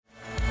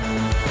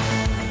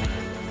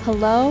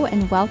Hello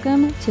and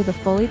welcome to the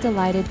Fully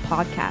Delighted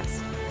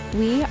podcast.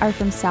 We are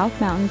from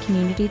South Mountain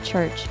Community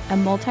Church, a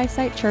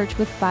multi-site church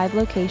with 5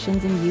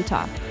 locations in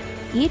Utah.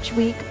 Each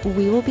week,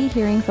 we will be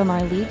hearing from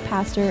our lead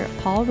pastor,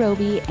 Paul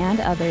Roby, and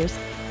others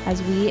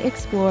as we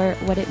explore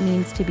what it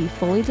means to be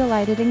fully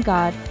delighted in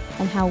God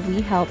and how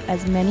we help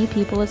as many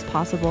people as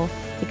possible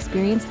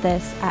experience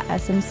this at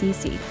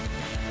SMCC.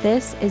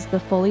 This is the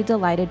Fully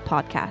Delighted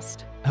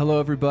podcast.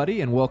 Hello,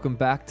 everybody, and welcome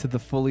back to the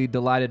Fully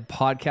Delighted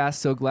podcast.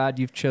 So glad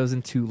you've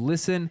chosen to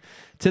listen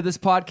to this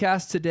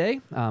podcast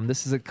today.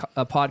 This is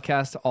a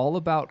podcast all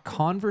about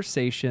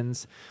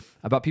conversations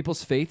about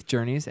people's faith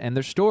journeys and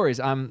their stories.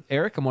 I'm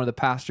Eric. I'm one of the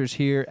pastors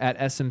here at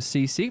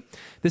SMCC.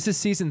 This is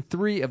season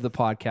 3 of the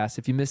podcast.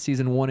 If you missed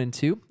season 1 and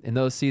 2, in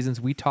those seasons,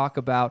 we talk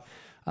about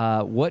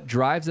what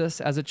drives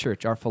us as a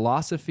church, our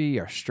philosophy,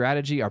 our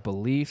strategy, our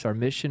beliefs, our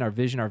mission, our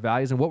vision, our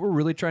values, and what we're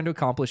really trying to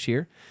accomplish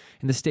here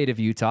in the state of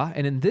Utah.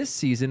 And in this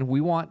season,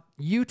 we want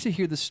you to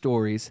hear the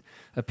stories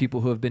of people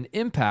who have been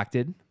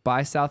impacted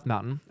by South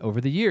Mountain over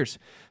the years.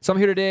 So I'm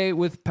here today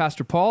with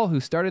Pastor Paul,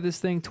 who started this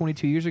thing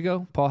 22 years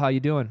ago. Paul, how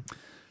you doing?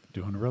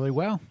 Doing really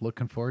well.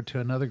 Looking forward to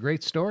another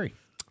great story.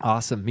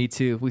 Awesome. Me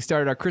too. We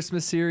started our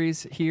Christmas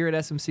series here at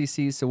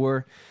SMCC, so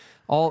we're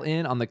all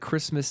in on the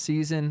Christmas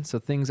season. So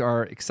things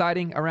are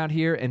exciting around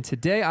here. And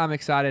today I'm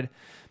excited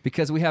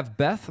because we have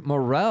Beth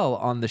Morrell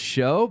on the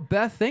show.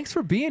 Beth, thanks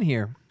for being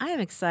here. I am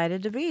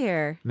excited to be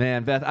here.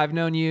 Man, Beth, I've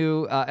known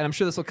you, and I'm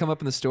sure this will come up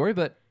in the story,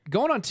 but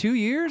going on 2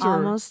 years?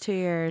 Almost 2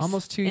 years.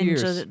 Almost 2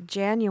 years.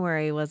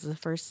 January was the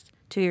first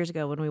 2 years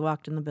ago when we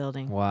walked in the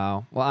building.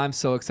 Wow. Well, I'm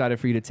so excited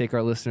for you to take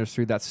our listeners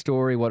through that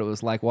story, what it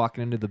was like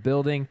walking into the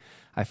building.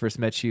 I first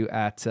met you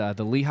at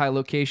the Lehigh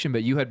location,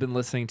 but you had been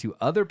listening to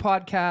other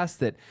podcasts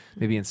that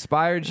maybe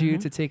inspired you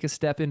to take a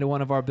step into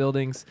one of our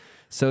buildings.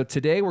 So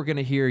today we're going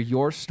to hear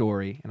your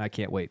story, and I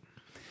can't wait.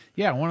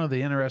 Yeah, one of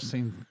the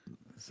interesting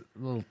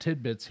little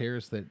tidbits here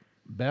is that,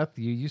 Beth,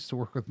 you used to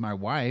work with my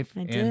wife.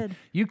 I and did.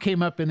 You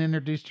came up and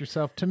introduced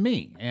yourself to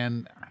me.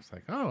 And I was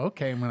like, oh,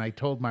 okay. And when I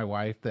told my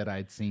wife that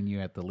I'd seen you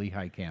at the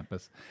Lehigh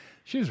campus,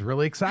 she was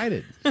really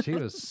excited. She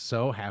was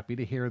so happy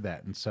to hear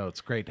that. And so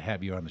it's great to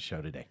have you on the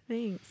show today.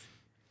 Thanks.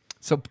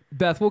 So,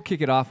 Beth, we'll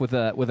kick it off with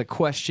a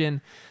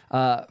question.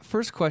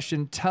 First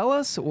question, tell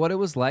us what it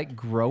was like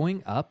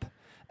growing up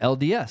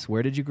LDS.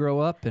 Where did you grow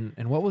up,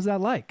 and what was that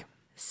like?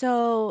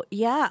 So,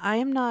 yeah, I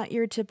am not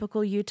your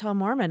typical Utah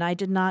Mormon. I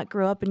did not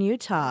grow up in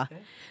Utah. Okay.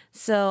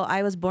 So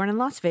I was born in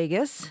Las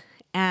Vegas,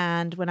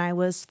 and when I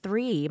was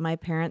 3, my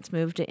parents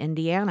moved to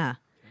Indiana.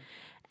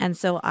 And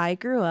so I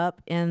grew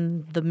up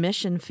in the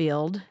mission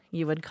field,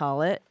 you would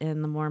call it,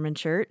 in the Mormon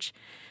church,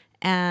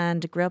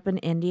 and grew up in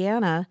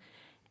Indiana.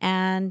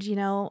 And, you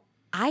know,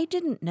 I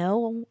didn't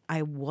know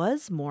I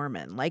was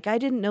Mormon. Like, I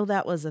didn't know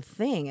that was a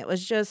thing. It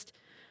was just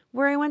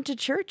where I went to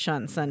church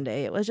on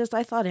Sunday. It was just,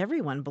 I thought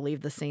everyone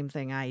believed the same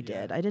thing I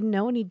did. Yeah. I didn't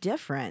know any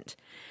different.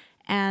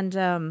 And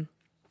I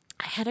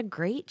had a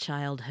great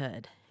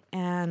childhood.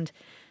 And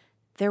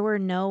there were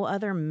no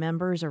other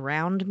members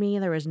around me.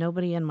 There was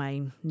nobody in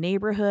my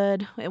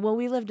neighborhood. Well,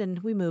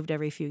 we moved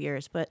every few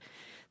years, but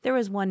there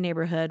was one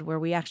neighborhood where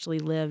we actually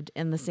lived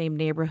in the same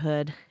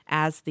neighborhood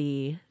as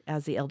the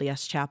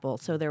LDS chapel.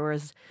 So there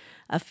was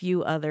a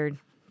few other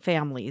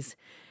families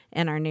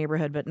in our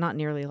neighborhood, but not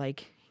nearly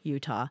like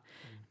Utah.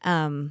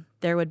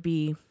 There would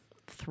be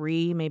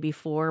 3, maybe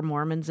 4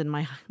 Mormons in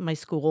my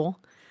school.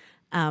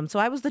 So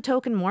I was the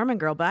token Mormon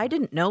girl, but I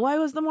didn't know I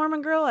was the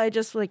Mormon girl. I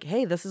just like,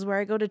 hey, this is where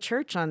I go to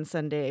church on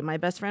Sunday. My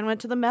best friend went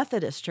to the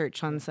Methodist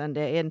church on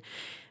Sunday, and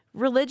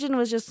religion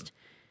was just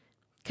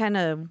kind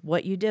of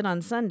what you did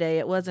on Sunday.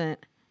 It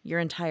wasn't your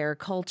entire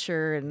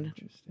culture and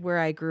where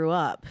I grew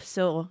up.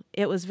 So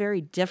it was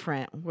very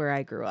different where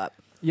I grew up.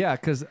 Yeah,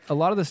 because a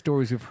lot of the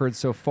stories we've heard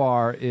so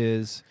far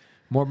is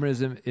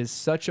Mormonism is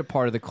such a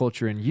part of the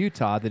culture in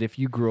Utah that if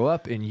you grew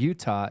up in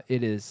Utah,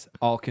 it is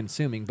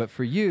all-consuming. But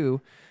for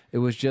you, it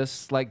was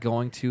just like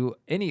going to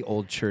any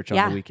old church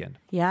on the weekend.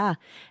 Yeah.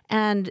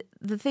 And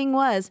the thing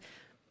was,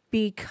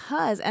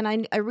 because, and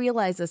I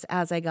realized this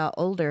as I got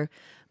older,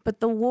 but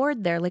the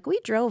ward there, like we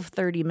drove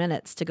 30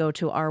 minutes to go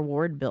to our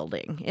ward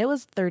building. It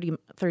was 30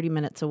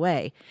 minutes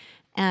away.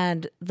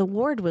 And the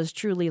ward was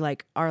truly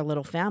like our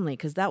little family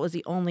because that was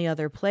the only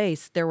other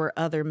place there were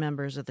other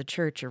members of the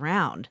church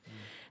around.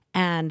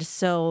 And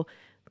so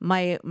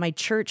my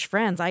church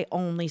friends I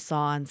only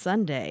saw on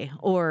Sunday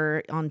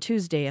or on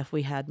Tuesday if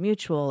we had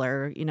mutual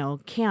or,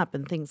 camp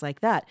and things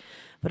like that.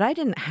 But I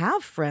didn't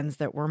have friends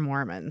that were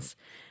Mormons.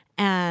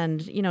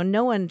 And,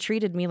 no one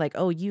treated me like,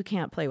 oh, you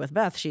can't play with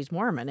Beth. She's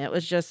Mormon. It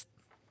was just,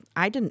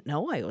 I didn't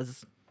know I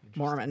was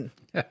Mormon.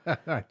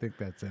 I think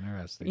that's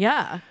interesting.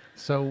 Yeah.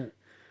 So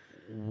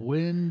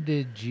when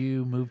did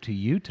you move to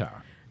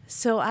Utah?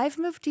 So I've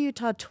moved to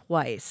Utah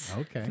twice.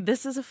 Okay.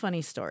 This is a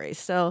funny story.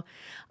 So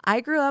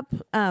I grew up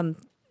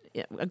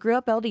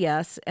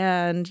LDS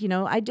and,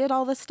 I did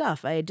all this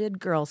stuff. I did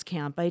girls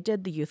camp. I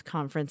did the youth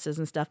conferences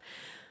and stuff.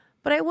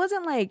 But I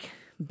wasn't like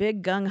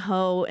big gung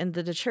ho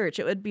into the church.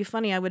 It would be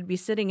funny. I would be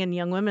sitting in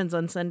Young Women's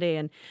on Sunday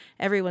and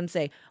everyone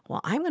say,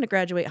 well, I'm going to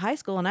graduate high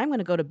school and I'm going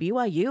to go to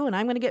BYU and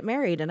I'm going to get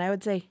married. And I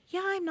would say,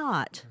 yeah, I'm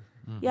not.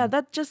 Yeah,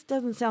 that just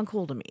doesn't sound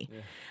cool to me.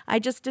 Yeah. I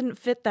just didn't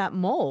fit that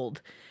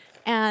mold.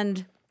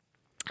 And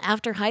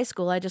after high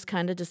school, I just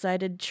kind of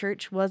decided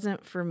church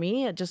wasn't for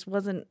me. It just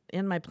wasn't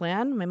in my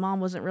plan. My mom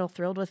wasn't real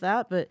thrilled with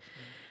that. But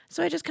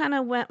so I just kind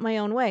of went my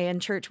own way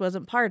and church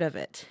wasn't part of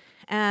it.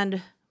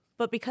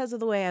 But because of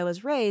the way I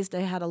was raised,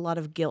 I had a lot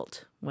of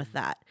guilt with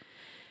that.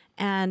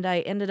 And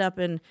I ended up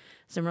in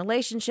some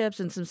relationships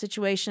and some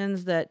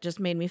situations that just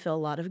made me feel a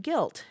lot of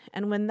guilt.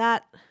 And when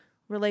that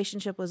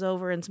relationship was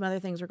over and some other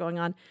things were going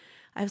on,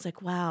 I was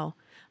like, wow,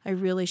 I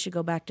really should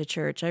go back to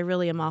church. I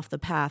really am off the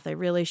path. I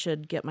really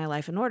should get my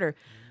life in order.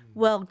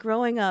 Well,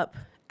 growing up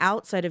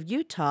outside of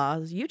Utah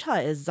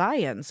is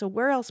Zion. So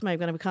where else am I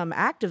going to become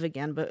active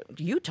again but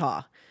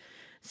Utah?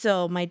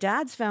 So my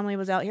dad's family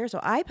was out here. So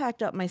I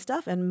packed up my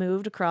stuff and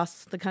moved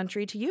across the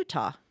country to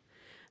Utah.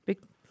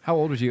 How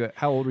old were you at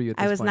this point?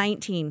 I was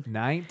 19.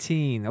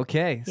 19.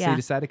 Okay. So Yeah. you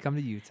decided to come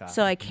to Utah.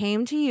 So I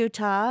came to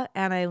Utah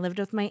and I lived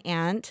with my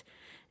aunt.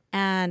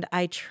 And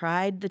I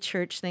tried the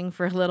church thing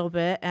for a little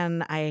bit,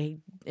 and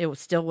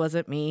still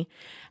wasn't me.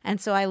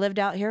 And so I lived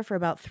out here for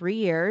about 3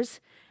 years,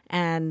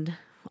 and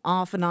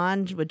off and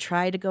on would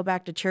try to go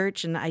back to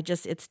church, and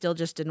it still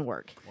just didn't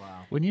work.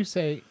 Wow. When you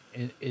say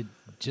it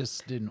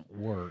just didn't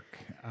work,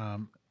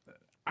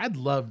 I'd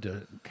love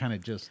to kind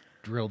of just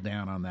drill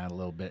down on that a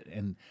little bit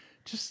and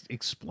just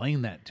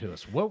explain that to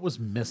us. What was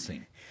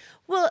missing?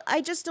 Well,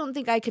 I just don't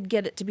think I could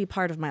get it to be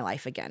part of my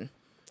life again.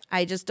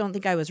 I just don't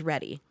think I was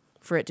ready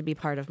for it to be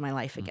part of my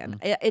life again.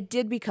 It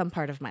did become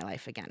part of my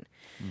life again.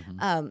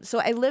 So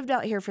I lived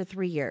out here for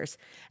 3 years,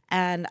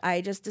 and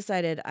I just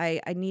decided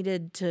I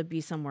needed to be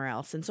somewhere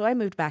else. And so I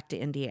moved back to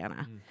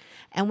Indiana.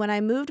 And when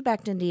I moved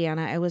back to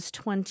Indiana, I was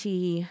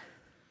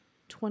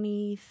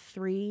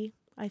 23,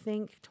 I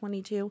think,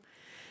 22.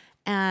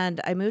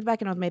 And I moved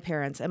back in with my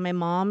parents. And my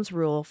mom's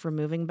rule for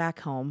moving back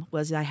home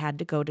was I had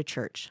to go to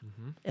church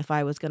if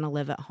I was going to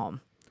live at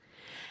home.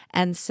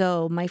 And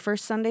so my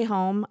first Sunday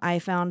home, I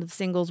found the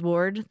singles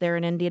ward there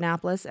in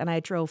Indianapolis, and I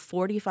drove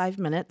 45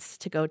 minutes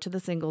to go to the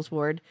singles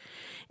ward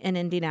in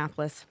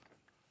Indianapolis.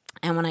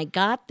 And when I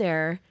got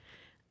there,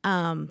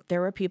 there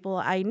were people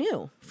I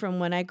knew from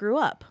when I grew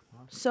up.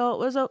 So it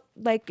was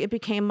it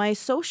became my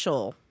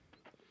social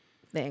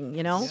thing,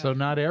 you know? So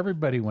not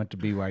everybody went to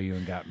BYU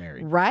and got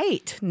married.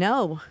 Right.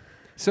 No.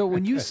 So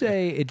when you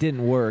say it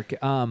didn't work,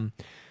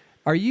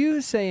 are you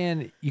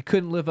saying you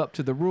couldn't live up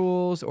to the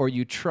rules, or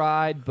you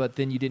tried, but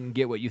then you didn't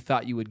get what you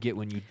thought you would get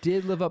when you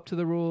did live up to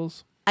the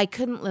rules? I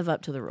couldn't live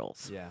up to the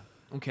rules. Yeah.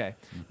 Okay.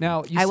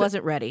 Now, I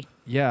wasn't ready.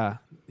 Yeah.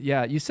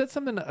 Yeah. You said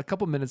something a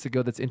couple minutes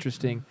ago that's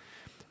interesting.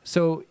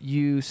 So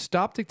you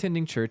stopped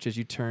attending church as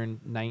you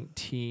turned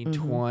 19,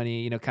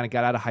 20, kind of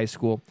got out of high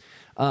school.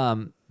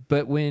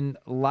 But when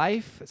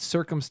life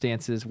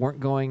circumstances weren't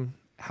going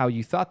how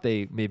you thought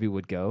they maybe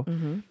would go,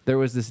 there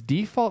was this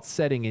default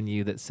setting in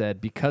you that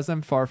said, because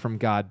I'm far from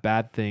God,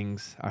 bad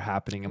things are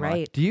happening in my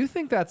life. Do you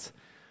think that's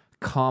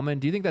common?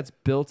 Do you think that's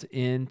built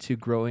into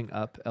growing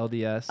up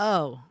LDS?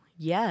 Oh,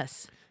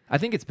 yes. I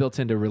think it's built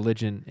into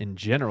religion in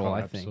general,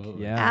 I think.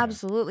 Absolutely. Yeah.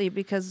 Absolutely,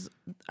 because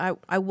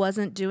I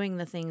wasn't doing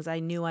the things I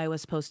knew I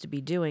was supposed to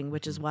be doing,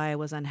 which is why I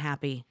was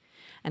unhappy.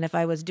 And if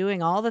I was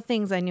doing all the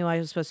things I knew I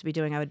was supposed to be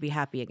doing, I would be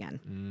happy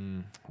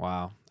again.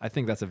 Wow. I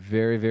think that's a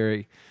very,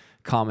 very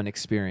common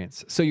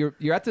experience. So you're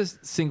at this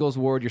singles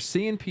ward, you're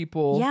seeing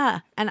people. Yeah,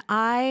 and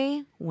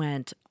I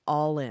went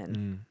all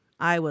in.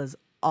 I was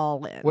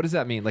all in. What does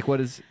that mean?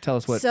 Tell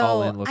us what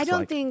all in looks like. I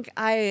don't think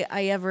I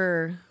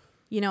ever,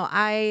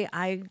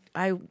 I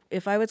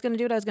if I was going to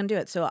do it, I was going to do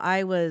it. So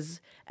I was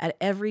at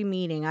every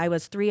meeting. I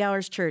was 3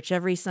 hours church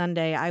every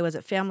Sunday. I was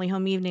at family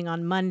home evening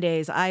on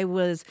Mondays.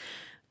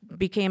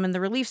 Became in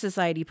the Relief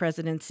Society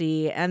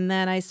presidency, and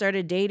then I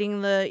started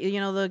dating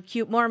the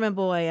cute Mormon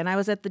boy, and I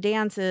was at the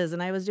dances,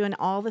 and I was doing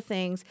all the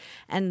things,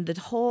 and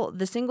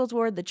the singles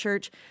ward, the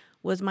church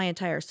was my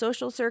entire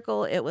social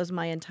circle. It was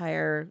my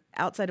entire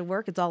outside of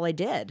work. It's all I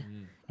did.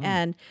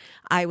 And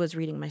I was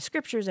reading my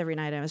scriptures every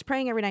night. I was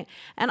praying every night.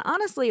 And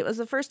honestly, it was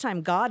the first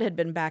time God had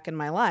been back in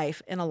my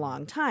life in a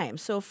long time.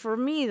 So for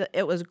me,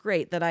 it was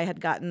great that I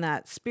had gotten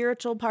that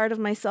spiritual part of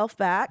myself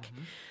back.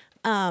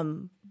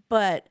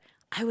 But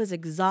I was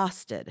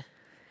exhausted,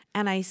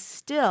 and I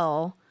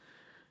still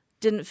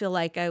didn't feel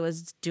like I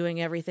was doing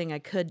everything I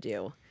could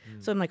do.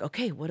 So I'm like,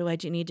 okay, what do I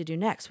need to do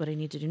next? What do I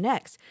need to do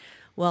next?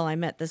 Well, I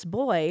met this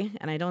boy,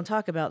 and I don't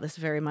talk about this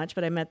very much,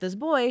 but I met this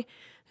boy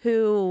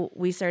who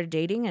we started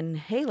dating, and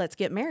hey, let's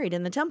get married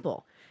in the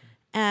temple.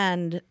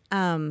 And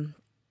it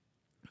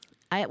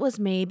was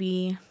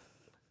maybe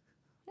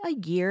a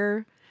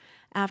year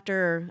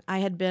after I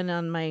had been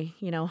on my,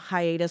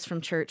 hiatus from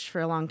church for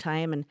a long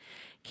time and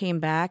came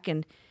back.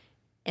 And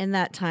in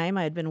that time,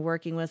 I had been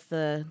working with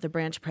the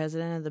branch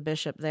president and the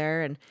bishop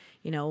there, and,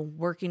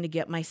 working to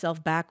get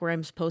myself back where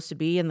I'm supposed to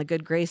be in the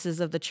good graces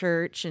of the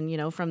church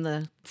and, from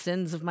the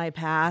sins of my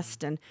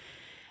past.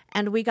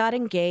 And we got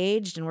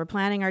engaged and we're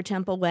planning our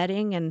temple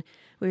wedding. And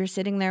we were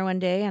sitting there one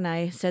day and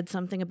I said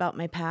something about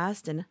my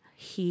past. And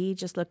he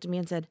just looked at me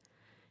and said,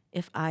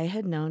 if I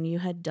had known you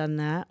had done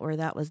that or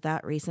that was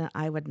that recent,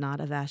 I would not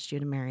have asked you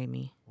to marry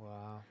me.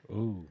 Wow.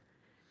 Ooh.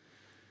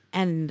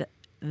 And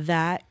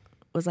that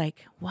was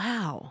like,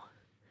 wow.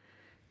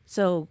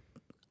 So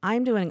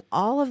I'm doing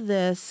all of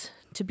this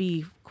to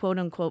be quote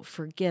unquote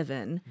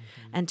forgiven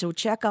and to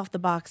check off the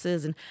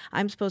boxes. And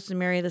I'm supposed to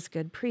marry this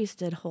good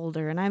priesthood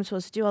holder and I'm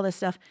supposed to do all this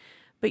stuff,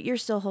 but you're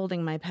still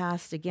holding my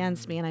past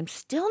against me and I'm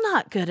still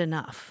not good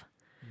enough.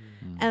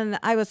 And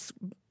I was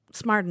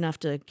smart enough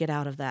to get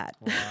out of that.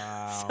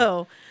 Wow.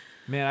 So,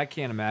 man, I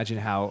can't imagine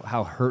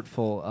how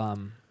hurtful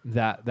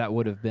that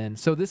would have been.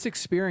 So this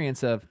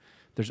experience of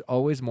there's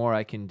always more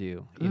I can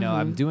do. You know,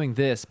 I'm doing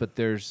this, but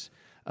there's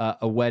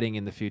a wedding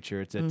in the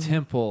future. It's a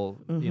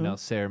temple,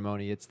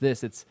 ceremony. It's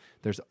this.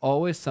 There's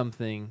always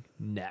something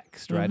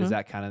next, right? Is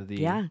that kind of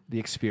the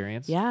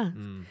experience? yeah.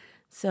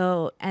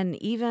 So, and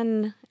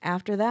even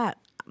after that,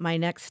 my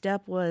next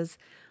step was,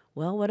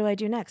 well, what do I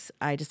do next?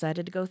 I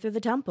decided to go through the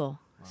temple.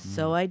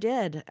 So I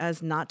did,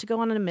 as not to go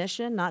on a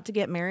mission, not to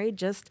get married,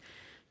 just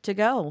to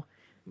go.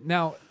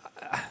 Now,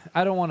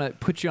 I don't want to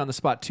put you on the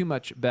spot too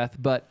much, Beth,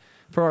 but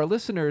for our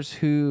listeners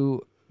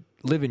who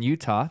live in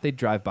Utah, they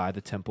drive by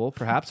the temple.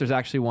 Perhaps there's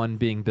actually one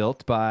being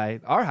built by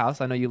our house.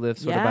 I know you live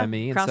sort of by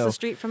me. Across the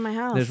street from my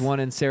house. There's one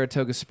in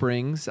Saratoga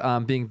Springs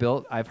being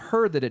built. I've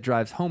heard that it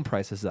drives home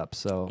prices up.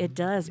 So it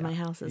does. My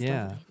house is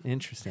lovely.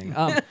 Interesting.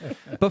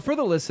 But for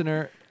the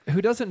listener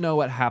who doesn't know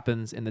what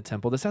happens in the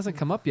temple, this hasn't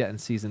come up yet in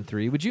season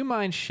 3. Would you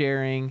mind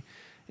sharing,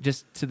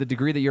 just to the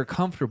degree that you're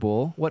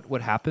comfortable,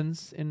 what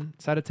happens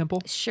inside a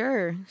temple?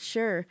 Sure.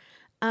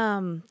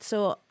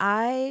 So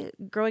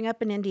growing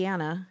up in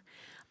Indiana,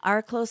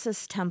 our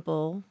closest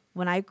temple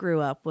when I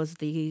grew up was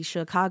the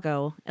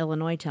Chicago,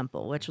 Illinois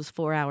temple, which was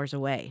 4 hours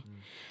away.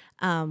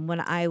 When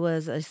I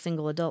was a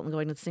single adult and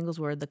going to the singles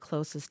ward, the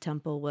closest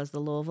temple was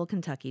the Louisville,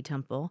 Kentucky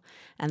temple,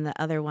 and the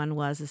other one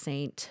was the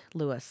St.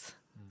 Louis.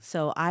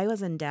 So I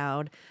was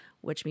endowed,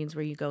 which means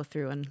where you go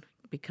through and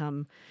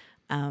become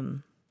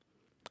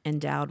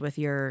endowed with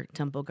your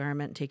temple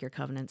garment, take your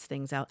covenants,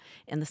 things out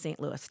in the St.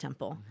 Louis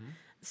temple.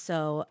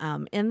 So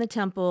in the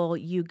temple,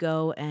 you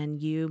go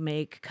and you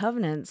make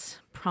covenants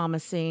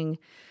promising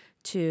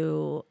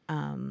to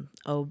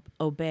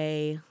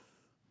obey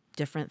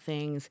different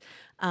things.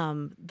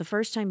 The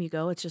first time you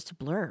go, it's just a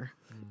blur,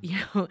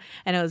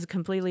 and it was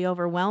completely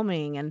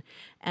overwhelming.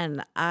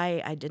 And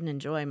I didn't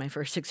enjoy my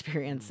first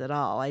experience at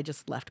all. I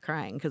just left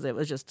crying because it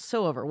was just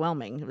so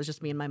overwhelming. It was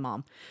just me and my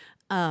mom.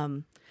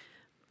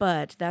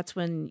 But that's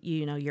when,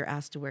 you're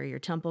asked to wear your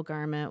temple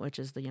garment, which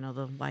is the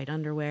white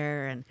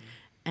underwear,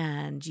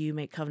 and you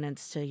make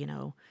covenants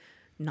to,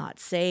 not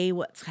say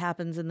what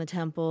happens in the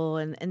temple.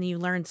 And you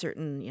learn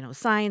certain,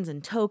 signs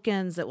and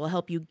tokens that will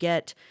help you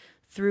get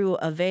through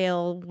a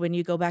veil when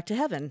you go back to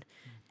heaven.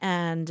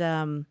 And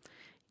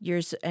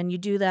you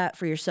do that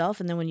for yourself.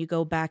 And then when you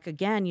go back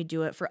again, you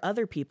do it for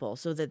other people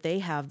so that they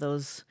have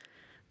those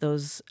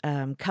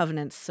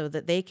covenants so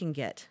that they can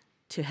get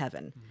to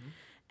heaven.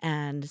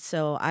 And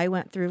so I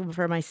went through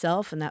for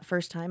myself, and that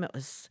first time it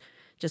was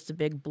just a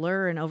big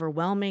blur and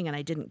overwhelming, and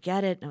I didn't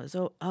get it. And it was,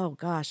 oh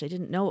gosh, I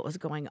didn't know what was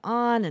going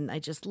on. And I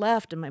just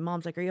left, and my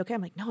mom's like, are you okay?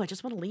 I'm like, no, I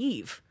just want to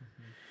leave.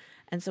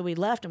 And so we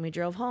left and we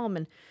drove home.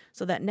 And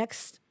so that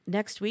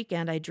next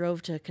weekend I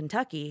drove to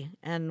Kentucky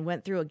and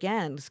went through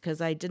again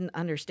because I didn't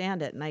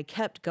understand it. And I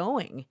kept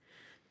going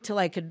till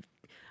I could.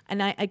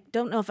 And I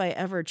don't know if I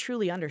ever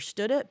truly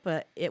understood it,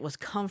 but it was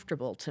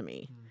comfortable to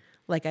me.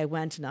 Like I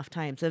went enough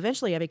times.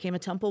 Eventually I became a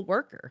temple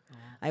worker.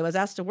 I was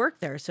asked to work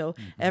there. So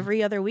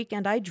every other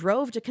weekend I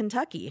drove to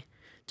Kentucky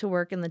to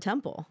work in the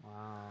temple.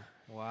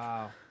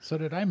 Wow. So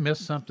did I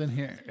miss something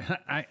here?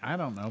 I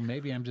don't know.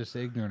 Maybe I'm just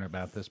ignorant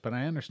about this, but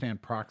I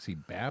understand proxy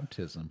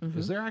baptism.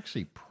 Is there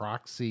actually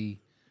proxy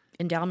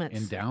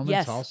endowments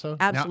yes, also?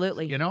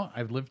 Absolutely. Now,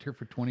 I've lived here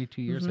for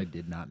 22 years. I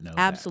did not know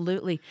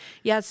absolutely. that.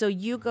 Yeah, so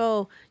you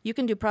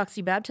can do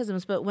proxy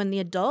baptisms, but when the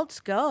adults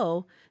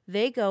go,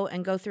 they go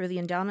and go through the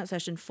endowment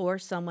session for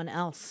someone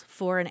else,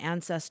 for an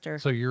ancestor.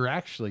 So you're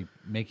actually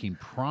making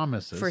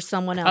promises for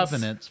someone else,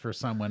 covenants for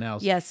someone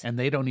else. Yes. And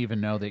they don't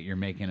even know that you're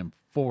making them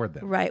for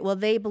them. Right. Well,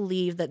 they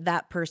believe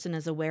that person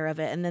is aware of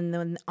it. And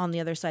then on the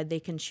other side, they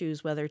can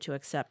choose whether to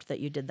accept that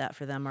you did that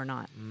for them or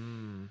not.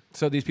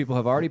 So these people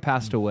have already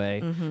passed away,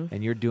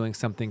 and you're doing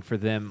something for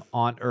them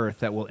on earth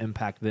that will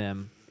impact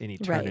them in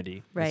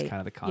eternity. Right. That's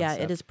kind of the concept.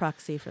 Yeah, it is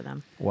proxy for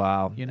them.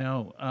 Wow.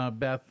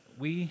 Beth,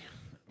 we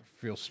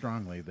feel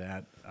strongly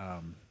that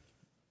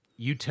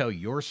you tell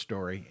your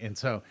story. And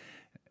so,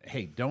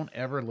 hey, don't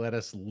ever let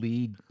us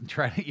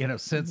try to,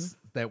 sense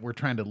that we're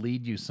trying to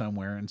lead you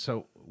somewhere. And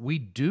so we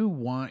do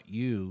want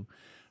you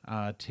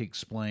to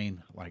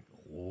explain, like,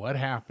 what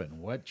happened,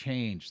 what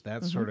changed,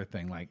 that sort of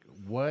thing. Like,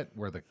 what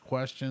were the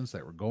questions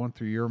that were going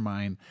through your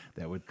mind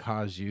that would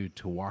cause you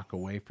to walk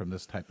away from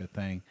this type of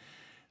thing?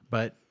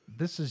 But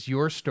this is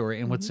your story.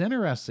 And what's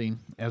interesting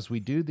as we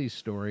do these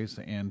stories,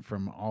 and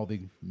from all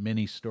the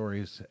many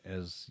stories,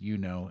 as you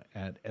know,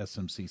 at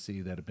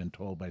SMCC that have been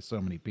told by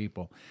so many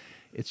people,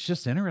 it's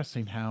just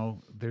interesting how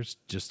there's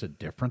just a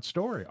different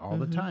story all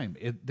the time.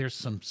 There's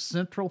some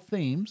central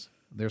themes,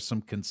 there's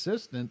some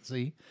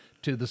consistency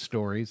to the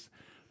stories,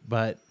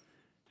 but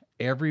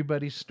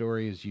everybody's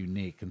story is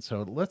unique. And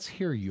so let's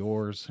hear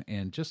yours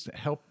and just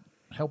help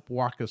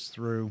walk us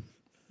through,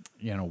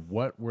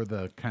 what were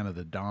the kind of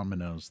the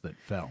dominoes that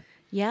fell.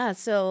 Yeah,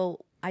 so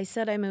I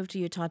said I moved to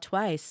Utah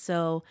twice.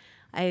 So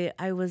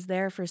I was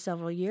there for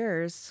several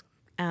years,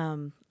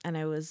 and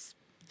I was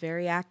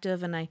very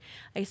active, and I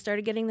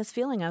started getting this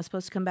feeling I was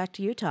supposed to come back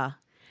to Utah,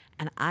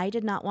 and I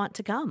did not want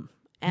to come.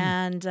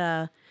 And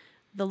the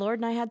Lord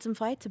and I had some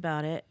fights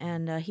about it,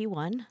 and he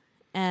won.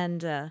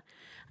 And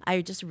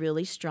I just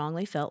really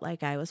strongly felt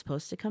like I was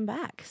supposed to come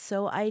back.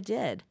 So I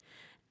did.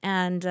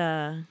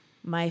 And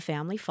my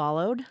family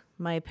followed.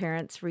 My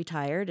parents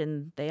retired,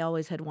 and they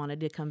always had wanted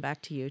to come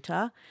back to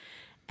Utah.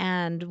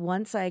 And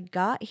once I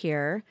got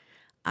here,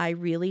 I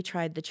really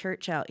tried the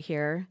church out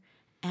here.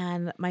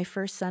 And my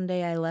first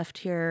Sunday, I left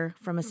here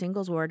from a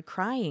singles ward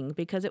crying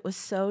because it was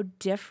so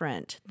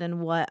different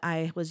than what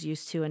I was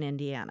used to in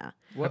Indiana.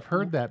 I've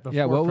heard that before.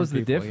 Yeah, what from was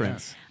the people,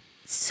 difference?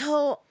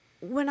 So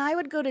when I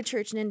would go to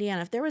church in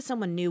Indiana, if there was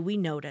someone new, we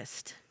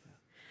noticed.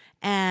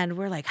 And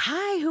we're like,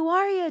 hi, who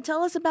are you?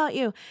 Tell us about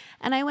you.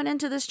 And I went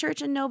into this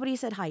church and nobody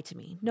said hi to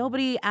me.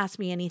 Nobody asked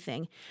me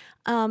anything.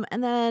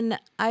 And then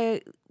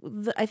I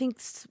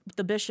think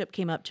the bishop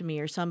came up to me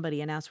or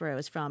somebody and asked where I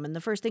was from. And the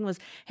first thing was,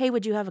 hey,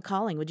 would you have a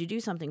calling? Would you do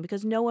something?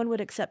 Because no one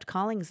would accept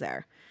callings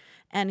there.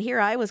 And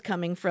here I was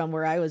coming from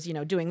where I was,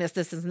 doing this,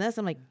 and this.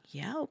 I'm like,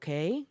 yeah,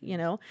 okay,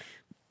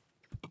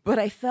 But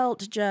I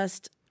felt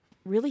just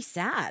really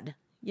sad,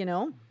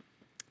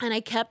 And I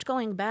kept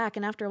going back,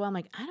 and after a while, I'm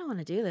like, I don't want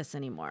to do this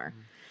anymore.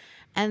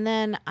 And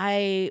then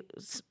I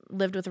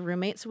lived with a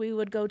roommate, so we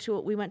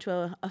went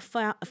to a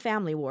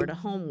family ward, a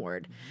home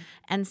ward.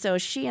 And so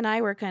she and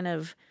I were kind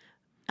of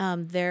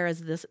there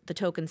as the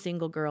token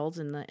single girls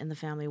in the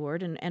family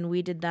ward, and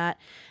we did that.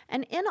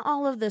 And in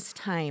all of this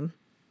time,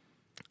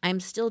 I'm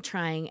still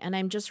trying, and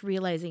I'm just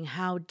realizing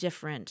how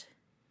different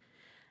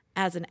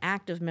as an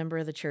active member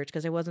of the church,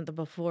 because I wasn't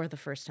before the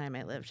first time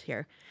I lived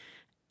here,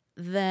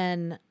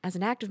 then as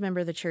an active member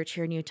of the church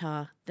here in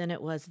Utah than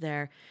it was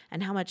there,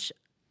 and how much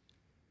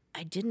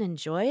I didn't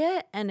enjoy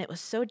it, and it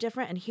was so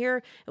different. And here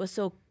it was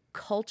so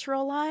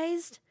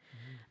culturalized.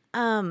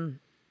 And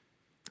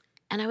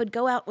I would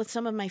go out with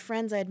some of my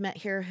friends I had met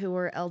here who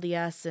were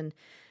LDS,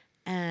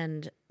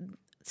 and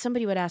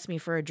somebody would ask me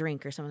for a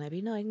drink or something. I'd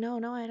be like, no,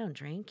 I don't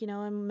drink. I'm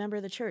a member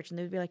of the church. And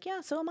they'd be like,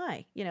 yeah, so am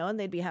I. And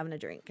they'd be having a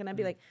drink, and I'd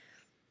be like,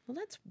 well,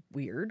 that's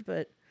weird,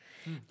 but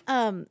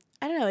I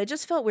don't know. It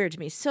just felt weird to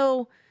me.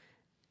 So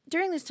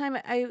during this time,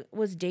 I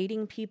was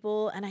dating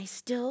people, and I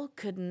still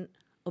couldn't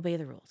obey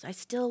the rules. I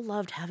still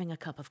loved having a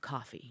cup of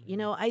coffee.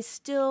 I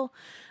still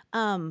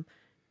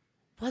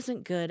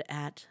wasn't good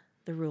at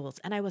the rules.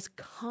 And I was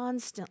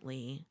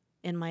constantly,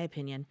 in my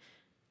opinion,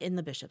 in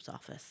the bishop's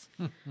office.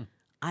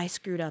 I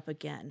screwed up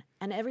again.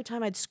 And every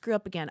time I'd screw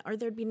up again, or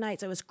there'd be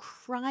nights I was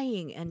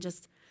crying and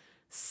just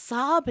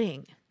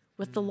sobbing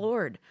with the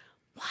Lord.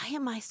 Why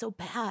am I so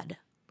bad?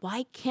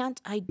 Why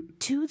can't I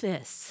do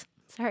this?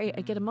 Sorry,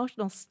 I get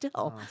emotional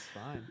still. Oh, it's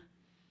fine.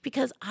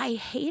 Because I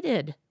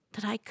hated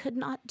that I could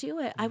not do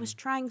it. I was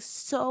trying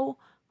so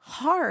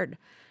hard,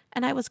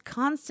 and I was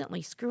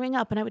constantly screwing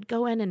up. And I would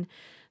go in, and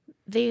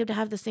they would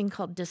have this thing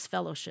called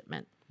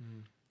disfellowshipment.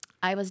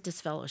 I was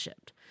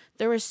disfellowshipped.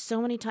 There were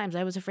so many times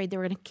I was afraid they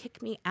were going to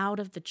kick me out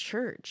of the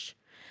church.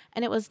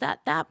 And it was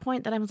at that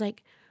point that I was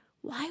like,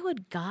 why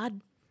would God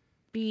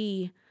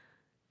be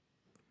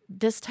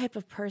this type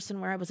of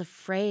person where I was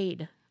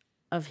afraid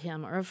of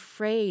him, or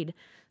afraid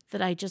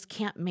that I just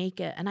can't make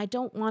it? And I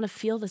don't want to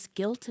feel this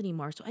guilt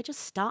anymore. So I just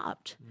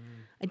stopped.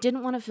 I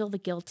didn't want to feel the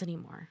guilt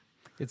anymore.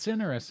 It's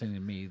interesting to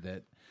me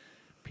that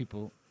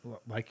people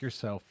like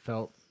yourself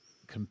felt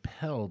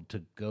compelled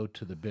to go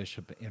to the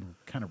bishop and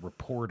kind of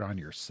report on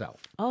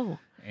yourself. Oh,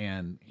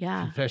 and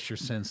yeah. confess your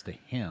sins to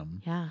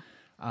him. Yeah.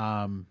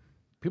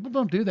 People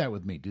don't do that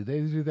with me. Do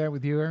they do that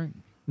with you, Eric?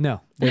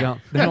 No, they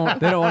don't. They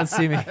don't want to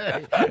see me.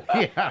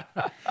 Yeah.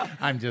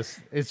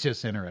 It's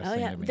just interesting Oh,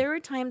 yeah. to me. There were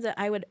times that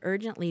I would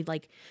urgently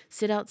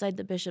sit outside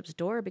the bishop's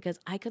door because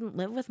I couldn't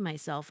live with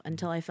myself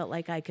until I felt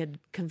like I could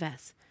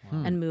confess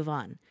and move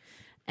on.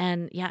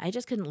 And yeah, I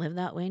just couldn't live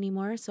that way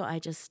anymore. So I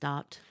just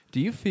stopped. Do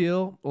you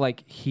feel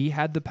like he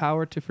had the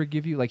power to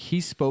forgive you? Like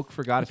he spoke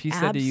for God? If he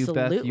said to you,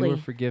 Beth, you were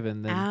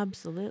forgiven, then...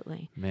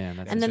 Absolutely. Man,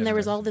 that's And then there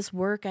was all this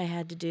work I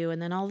had to do.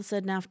 And then all of a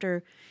sudden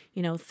after,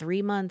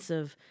 3 months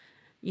of,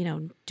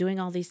 doing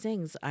all these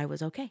things, I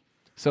was okay.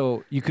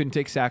 So you couldn't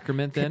take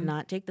sacrament then? Could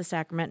not take the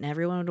sacrament, and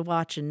everyone would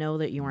watch and know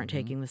that you weren't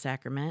taking the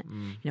sacrament.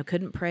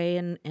 Couldn't pray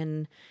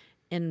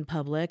in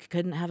public,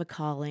 couldn't have a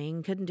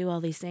calling, couldn't do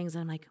all these things.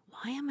 And I'm like,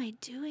 why am I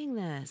doing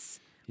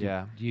this?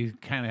 Yeah. You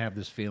kind of have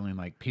this feeling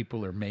like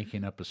people are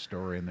making up a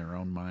story in their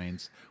own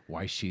minds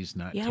why she's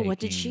not taking what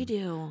did she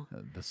do?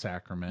 the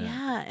sacrament.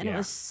 Yeah, and it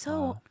was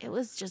so, it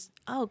was just,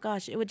 oh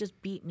gosh, it would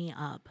just beat me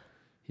up.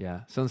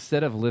 Yeah. So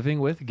instead of living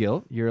with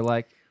guilt, you're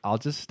like, I'll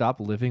just stop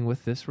living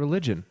with this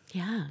religion.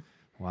 Yeah.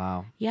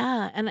 Wow.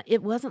 Yeah, and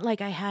it wasn't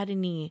like I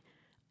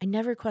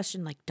never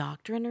questioned like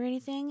doctrine or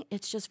anything.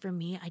 It's just for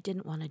me, I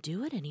didn't want to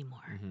do it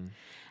anymore.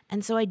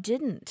 And so I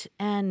didn't.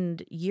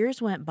 And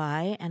years went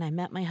by and I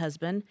met my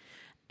husband,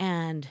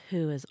 and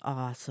who is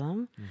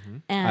awesome.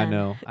 And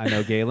I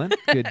know Galen.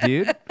 Good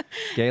dude.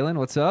 Galen,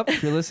 what's up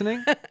if you're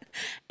listening?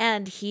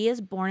 And he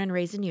is born and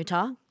raised in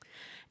Utah.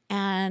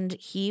 And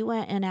he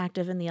went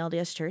inactive in the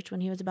LDS church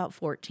when he was about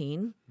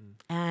 14.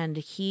 And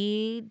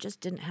he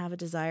just didn't have a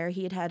desire.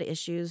 He had had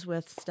issues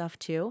with stuff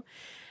too.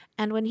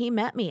 And when he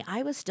met me,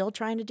 I was still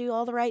trying to do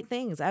all the right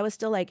things. I was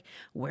still like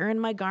wearing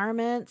my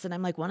garments. And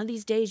I'm like, one of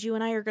these days you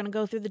and I are going to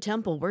go through the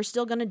temple. We're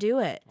still going to do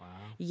it. Wow.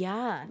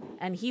 Yeah.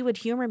 And he would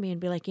humor me and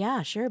be like,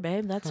 yeah, sure,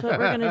 babe. That's what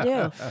we're going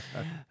to do.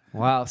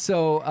 Wow.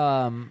 So,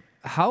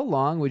 how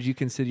long would you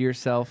consider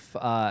yourself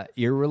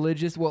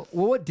irreligious? Well,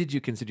 what did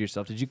you consider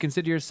yourself? Did you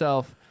consider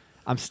yourself,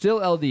 I'm still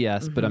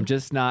LDS, but I'm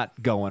just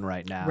not going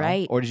right now?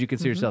 Right. Or did you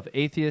consider yourself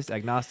atheist,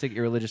 agnostic,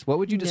 irreligious? What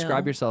would you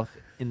describe No. yourself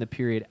in the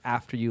period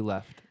after you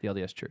left the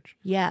LDS church?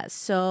 Yeah.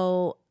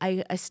 So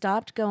I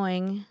stopped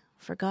going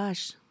for,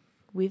 gosh,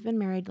 we've been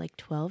married like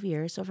 12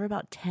 years. So for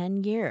about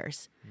 10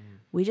 years,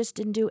 we just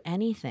didn't do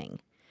anything.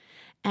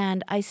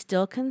 And I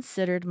still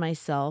considered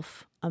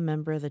myself a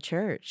member of the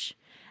church.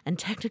 And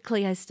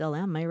technically I still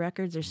am. My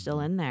records are still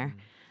in there.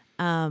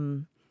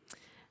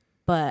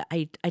 But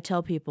I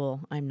tell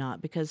people I'm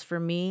not, because for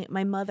me,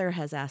 my mother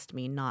has asked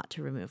me not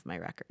to remove my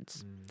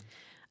records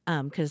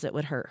because it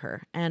would hurt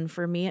her. And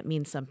for me, it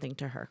means something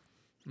to her.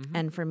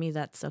 And for me,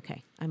 that's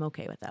okay. I'm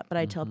okay with that. But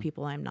I tell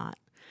people I'm not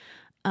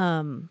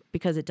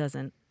because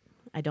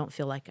I don't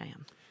feel like I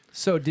am.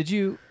 So did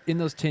you, in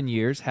those 10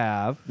 years,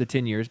 have the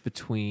 10 years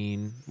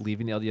between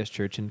leaving the LDS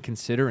church and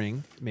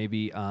considering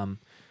maybe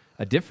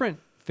a different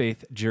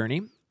faith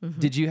journey?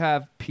 Did you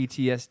have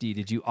PTSD?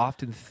 Did you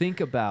often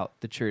think about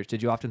the church?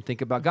 Did you often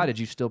think about God? Did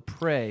you still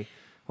pray?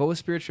 What was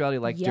spirituality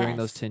like during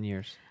those 10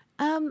 years?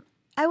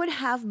 I would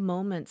have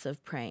moments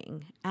of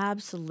praying,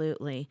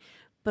 absolutely,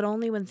 but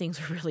only when things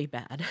were really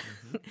bad.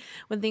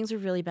 When things were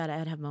really bad, I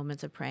would have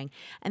moments of praying.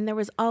 And there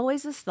was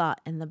always this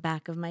thought in the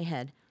back of my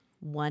head,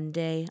 one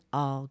day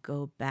I'll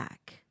go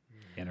back.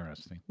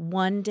 Interesting.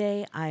 One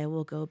day I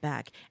will go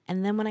back.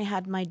 And then when I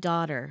had my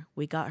daughter,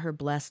 we got her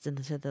blessed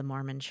into the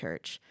Mormon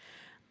church.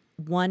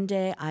 One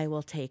day I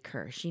will take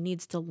her. She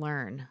needs to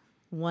learn.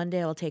 One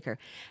day I'll take her.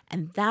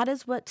 And that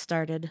is what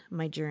started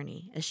my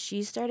journey. As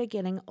she started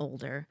getting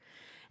older,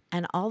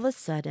 and all of a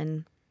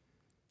sudden,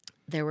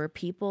 there were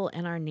people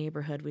in our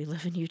neighborhood, we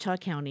live in Utah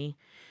County,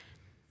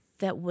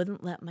 that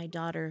wouldn't let my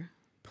daughter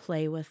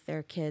play with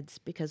their kids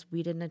because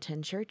we didn't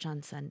attend church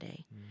on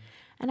Sunday.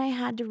 And I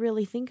had to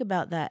really think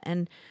about that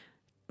and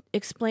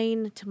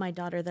explain to my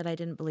daughter that I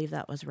didn't believe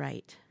that was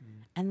right.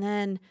 And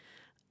then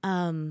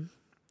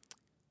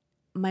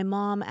my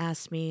mom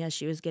asked me as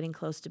she was getting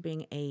close to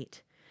being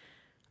 8,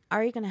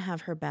 are you going to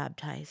have her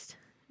baptized?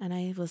 And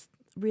I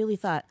really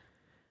thought,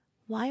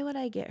 why would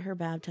I get her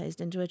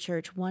baptized into a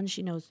church, one,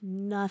 she knows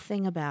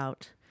nothing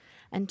about,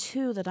 and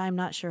two, that I'm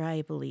not sure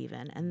I believe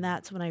in? And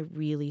that's when I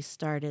really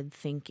started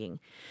thinking.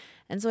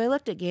 And so I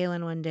looked at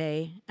Galen one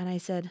day and I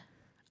said,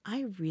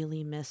 I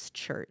really miss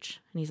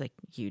church. And he's like,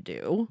 you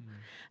do?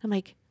 I'm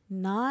like,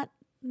 not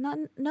the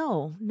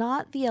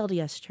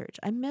LDS church.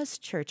 I miss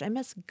church. I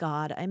miss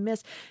God.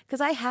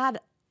 Because I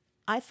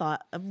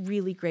thought, a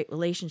really great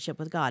relationship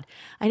with God.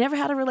 I never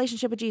had a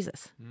relationship with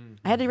Jesus.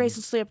 I had a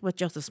relationship with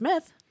Joseph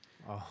Smith.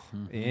 Oh,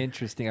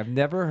 interesting. I've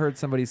never heard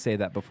somebody say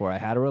that before. I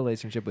had a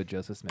relationship with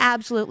Joseph Smith.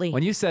 Absolutely.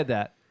 When you said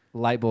that,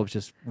 light bulbs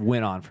just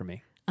went on for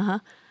me.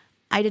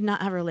 I did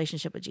not have a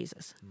relationship with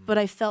Jesus, but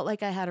I felt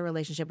like I had a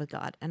relationship with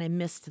God, and I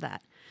missed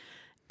that.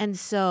 And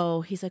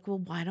so he's like, well,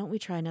 why don't we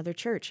try another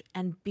church?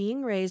 And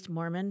being raised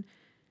Mormon,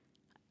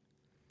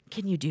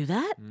 can you do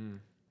that?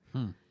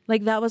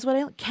 Like, that was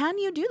can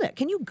you do that?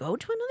 Can you go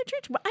to another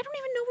church? Well, I don't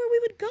even know where we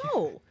would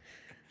go.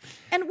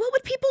 And what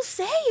would people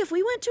say if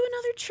we went to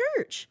another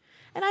church?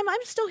 And I'm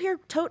still here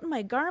toting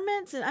my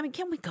garments. And I mean,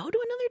 can we go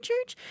to another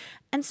church?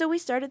 And so we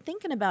started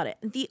thinking about it.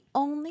 The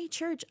only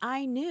church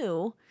I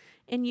knew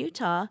in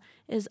Utah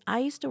is I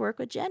used to work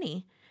with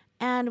Jenny.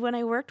 And when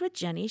I worked with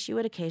Jenny, she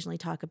would occasionally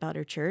talk about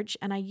her church.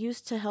 And I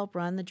used to help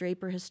run the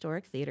Draper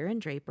Historic Theater in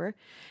Draper.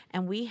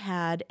 And we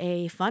had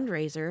a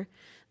fundraiser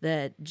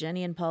that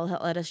Jenny and Paul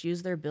let us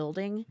use their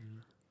building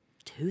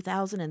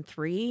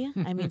 2003.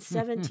 I mean,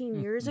 17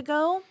 years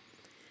ago.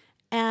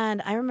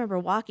 And I remember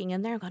walking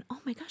in there and going,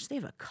 oh my gosh, they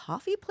have a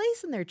coffee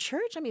place in their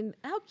church? I mean,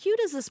 how cute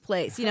is this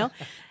place, you know?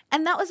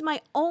 And that was my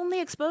only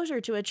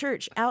exposure to a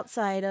church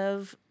outside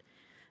of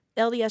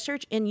LDS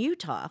church in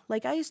Utah.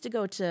 Like, I used to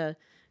go to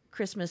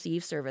Christmas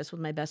Eve service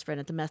with my best friend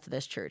at the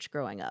Methodist church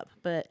growing up.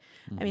 But,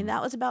 I mean,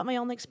 that was about my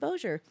only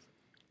exposure.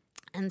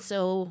 And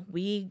so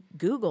we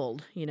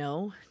Googled,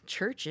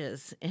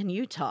 churches in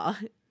Utah,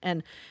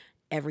 and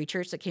every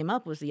church that came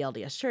up was the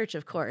LDS Church,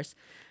 of course.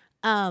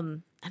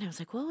 And I was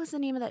like, what was the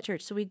name of that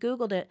church? So we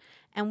Googled it,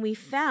 and we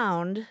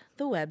found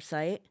the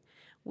website.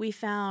 We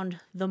found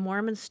the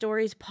Mormon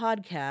Stories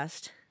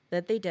podcast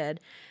that they did.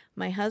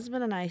 My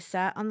husband and I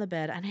sat on the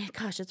bed, and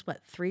it's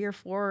 3 or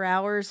 4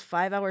 hours,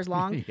 5 hours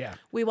long. Yeah.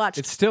 We watched.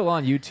 It's still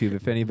on YouTube,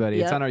 if anybody.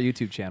 Yep. It's on our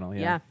YouTube channel.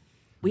 Yeah.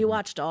 We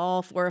watched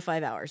all 4 or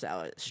 5 hours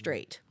out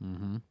straight.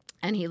 Mm-hmm.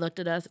 And he looked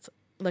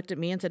at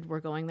me and said, we're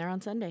going there on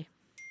Sunday.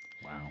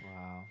 Wow.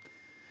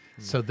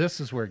 So this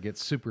is where it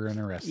gets super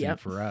interesting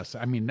for us.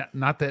 I mean,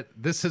 not that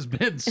this has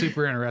been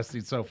super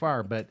interesting so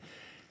far, but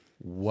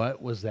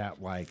what was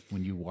that like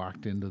when you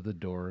walked into the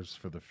doors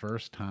for the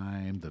first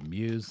time, the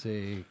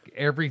music,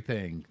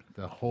 everything,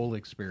 the whole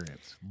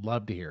experience?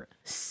 Love to hear it.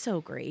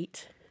 So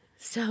great.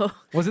 So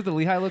Was it the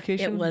Lehigh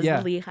location? it was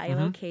the Lehigh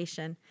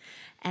location.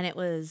 And it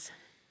was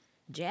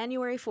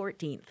January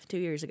 14th, 2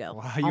 years ago.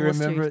 Wow, you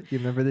Almost 2 years. remember? You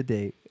remember the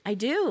date? I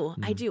do.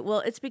 I do. Well,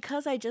 it's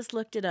because I just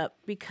looked it up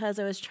because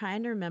I was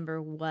trying to remember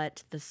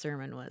what the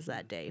sermon was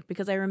that day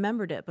because I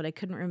remembered it, but I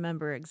couldn't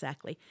remember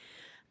exactly.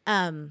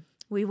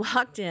 We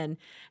walked in,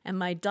 and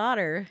my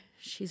daughter,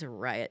 she's a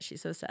riot.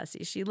 She's so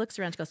sassy. She looks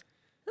around. She goes,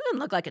 "That doesn't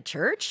look like a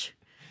church."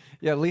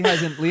 Yeah,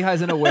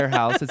 Lehigh's in a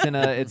warehouse. It's in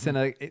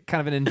a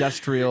kind of an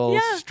industrial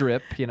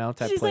strip, type She's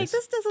place. like,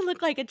 "This doesn't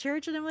look like a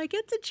church," and I'm like,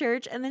 "It's a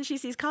church." And then she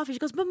sees coffee. She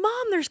goes, "But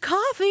Mom, there's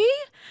coffee,"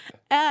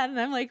 and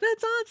I'm like,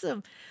 "That's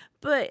awesome."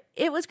 But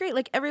it was great.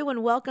 Like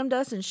everyone welcomed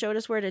us and showed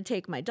us where to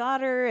take my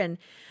daughter, and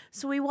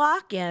so we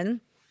walk in,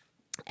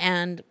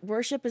 and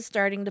worship is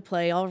starting to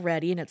play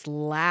already, and it's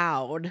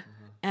loud.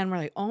 And we're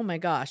like, oh my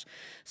gosh.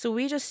 So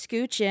we just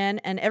scooch in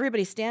and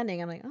everybody's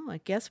standing. I'm like, oh,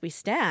 I guess we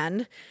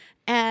stand.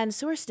 And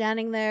so we're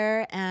standing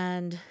there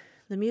and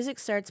the music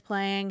starts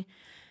playing.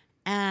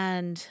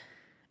 And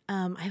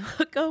I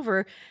look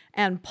over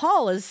and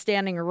Paul is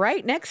standing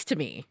right next to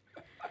me.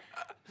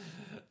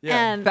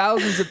 Yeah, and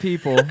thousands of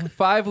people,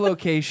 5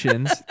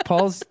 locations,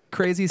 Paul's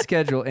crazy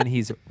schedule, and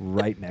he's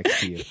right next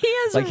to you. He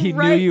is like he knew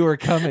right- you were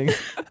coming.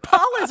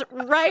 Paul is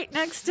right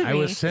next to me. I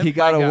was sent He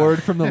got by a God.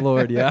 word from the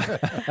Lord, yeah.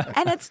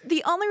 And it's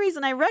the only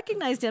reason I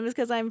recognized him is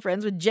because I'm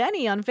friends with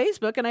Jenny on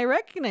Facebook, and I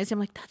recognized him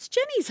like, that's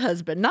Jenny's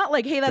husband. Not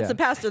like, hey, that's Yeah. the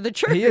pastor of the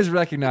church. He is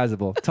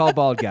recognizable. Tall,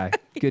 bald guy.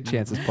 Good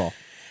chances, Paul.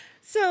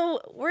 So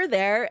we're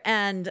there,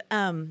 and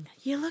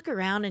you look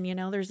around, and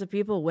there's the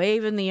people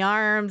waving the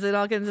arms and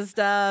all kinds of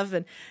stuff,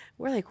 and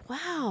we're like,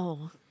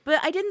 wow.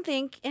 But I didn't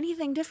think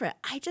anything different.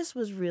 I just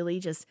was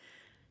really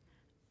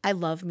I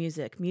love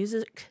music.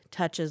 Music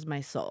touches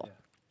my soul.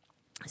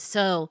 Yeah.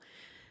 So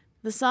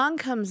the song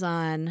comes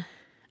on,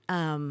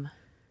 the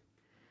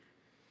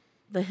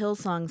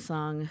Hillsong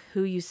song,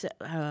 "Who You Say,"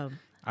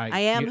 I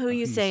am who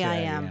you say I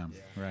am.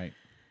 Yeah. Right.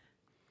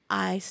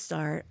 I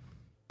start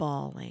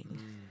bawling.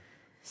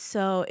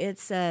 So it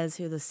says,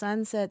 who the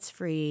Son sets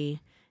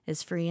free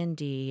is free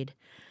indeed.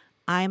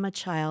 I'm a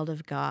child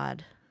of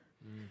God.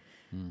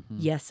 Mm-hmm.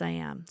 Yes, I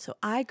am. So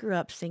I grew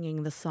up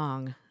singing the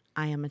song,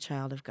 I am a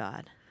child of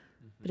God.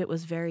 But it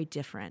was very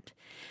different.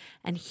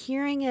 And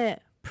hearing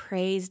it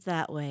praised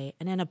that way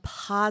and in a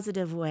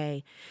positive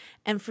way.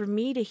 And for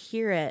me to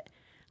hear it,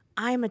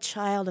 I'm a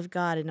child of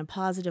God in a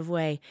positive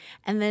way.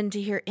 And then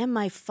to hear, in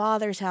my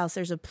Father's house,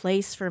 there's a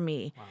place for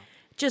me. Wow.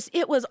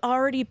 It was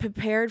already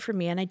prepared for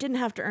me, and I didn't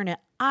have to earn it.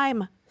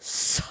 I'm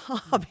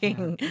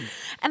sobbing.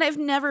 And I've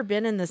never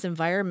been in this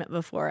environment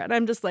before. And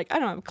I'm just like, I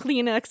don't have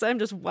Kleenex. I'm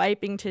just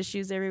wiping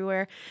tissues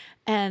everywhere.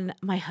 And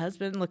my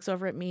husband looks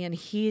over at me, and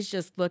he's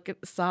just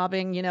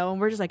sobbing, and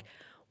we're just like,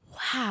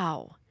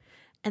 wow.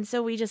 And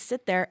so we just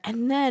sit there,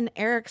 and then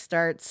Eric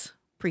starts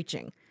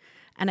preaching.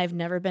 And I've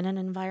never been in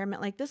an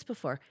environment like this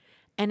before.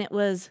 And it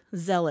was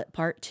Zealot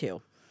Part 2.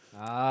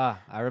 Ah,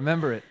 I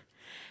remember it.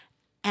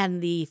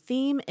 And the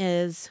theme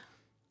is,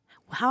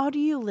 how do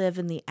you live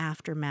in the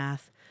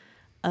aftermath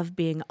of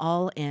being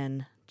all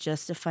in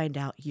just to find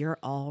out you're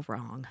all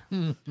wrong?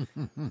 I'm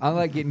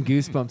like getting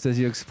goosebumps as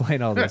you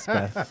explain all this,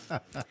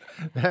 Beth.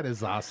 That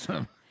is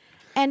awesome.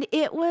 And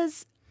it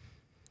was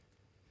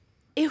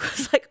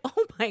like,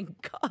 oh my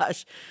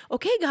gosh,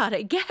 okay, God,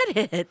 I get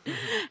it.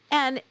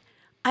 And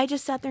I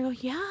just sat there and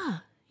go, yeah,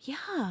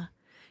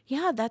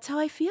 that's how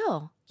I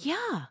feel.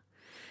 Yeah.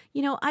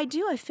 I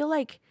do. I feel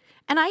like,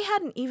 and I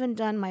hadn't even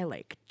done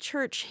my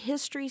church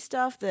history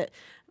stuff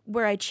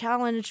where I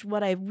challenged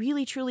what I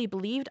really truly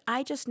believed.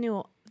 I just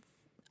knew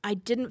I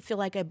didn't feel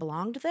like I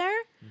belonged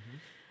there.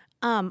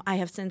 Mm-hmm. I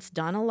have since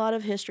done a lot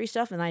of history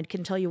stuff, and I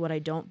can tell you what I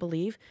don't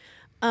believe.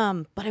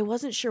 But I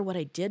wasn't sure what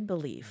I did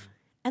believe.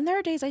 And there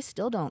are days I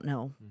still don't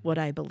know what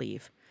I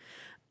believe.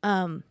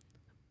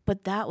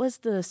 But that was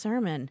the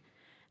sermon.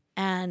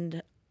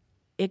 And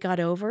it got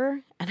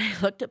over, and I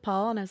looked at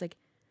Paul, and I was like,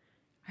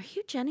 are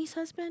you Jenny's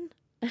husband?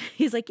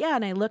 He's like, yeah.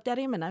 And I looked at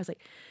him, and I was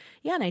like,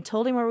 yeah. And I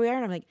told him where we are,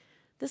 and I'm like,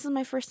 this is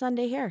my first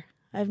Sunday here.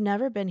 I've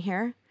never been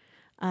here.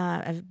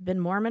 I've been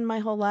Mormon my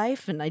whole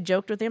life. And I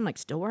joked with him, like,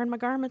 still wearing my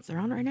garments. They're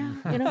on right now,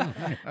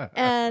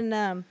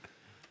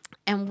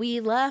 And we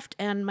left,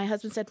 and my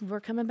husband said, we're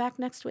coming back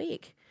next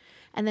week.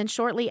 And then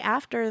shortly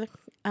after,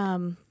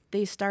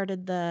 they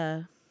started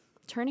the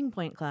Turning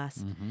Point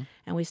class,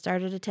 and we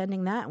started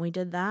attending that, and we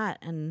did that,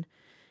 and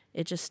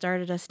it just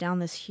started us down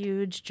this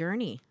huge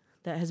journey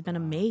that has been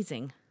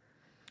amazing.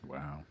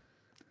 Wow.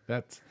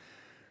 That's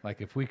like,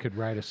 if we could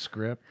write a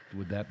script,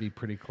 would that be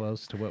pretty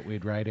close to what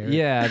we'd write, Eric?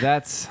 Yeah,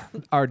 that's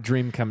our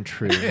dream come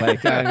true.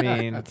 Like, I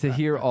mean, to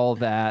hear all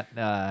that,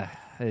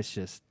 it's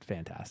just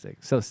fantastic.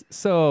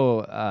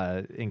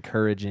 So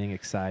encouraging,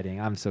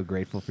 exciting. I'm so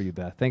grateful for you,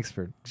 Beth. Thanks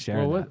for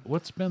sharing that.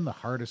 What's been the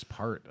hardest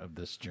part of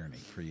this journey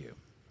for you?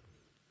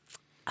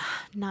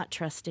 Not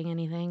trusting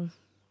anything.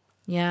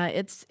 Yeah,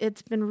 it's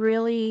been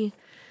really,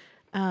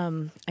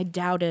 I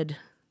doubted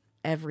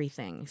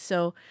everything.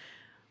 So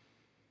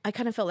I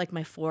kind of felt like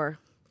my floor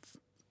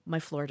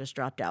just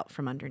dropped out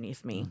from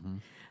underneath me.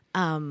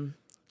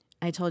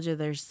 I told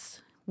you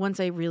once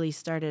I really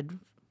started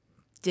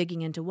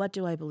digging into what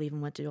do I believe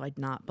and what do I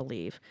not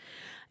believe,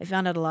 I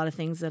found out a lot of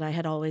things that I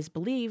had always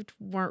believed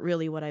weren't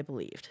really what I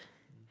believed.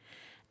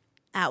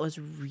 That was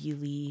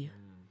really,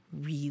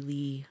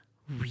 really,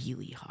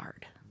 really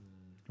hard.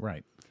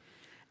 Right.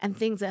 And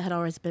things that had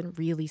always been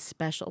really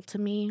special to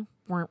me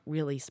weren't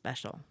really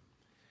special.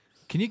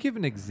 Can you give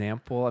an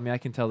example? I mean, I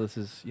can tell this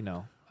is,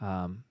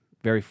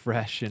 very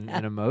fresh and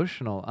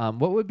emotional.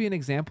 What would be an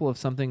example of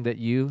something that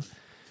you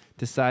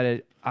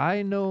decided,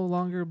 I no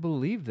longer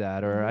believe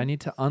that, or I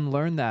need to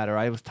unlearn that, or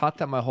I was taught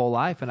that my whole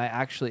life, and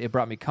it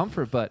brought me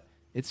comfort, but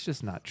it's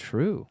just not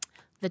true?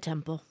 The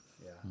temple.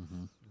 Yeah.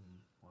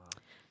 Wow.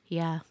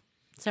 Yeah.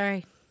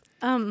 Sorry.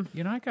 I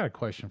got a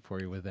question for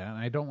you with that, and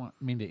I don't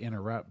mean to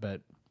interrupt,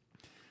 but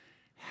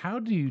how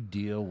do you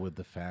deal with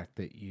the fact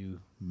that you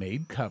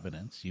made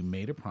covenants, you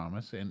made a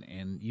promise,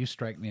 and you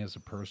strike me as a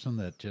person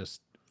that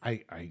just,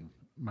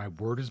 my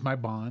word is my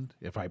bond.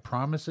 If I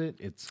promise it,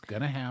 it's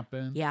going to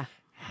happen. Yeah.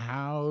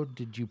 How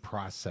did you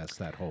process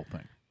that whole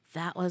thing?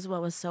 That was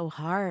what was so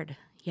hard.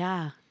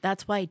 Yeah.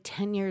 That's why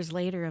 10 years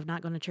later of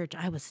not going to church,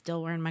 I was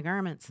still wearing my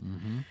garments.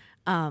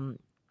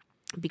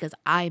 Because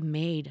I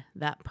made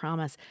that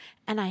promise.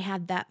 And I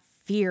had that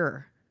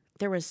fear.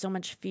 There was so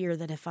much fear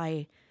that if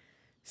I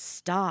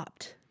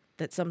stopped,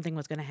 that something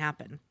was going to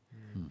happen.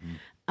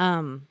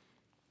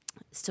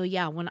 So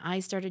yeah, when I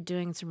started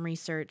doing some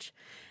research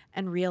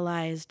and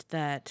realized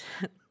that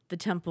the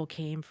temple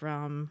came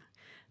from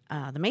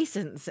the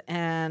Masons,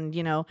 and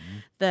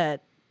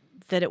that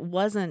it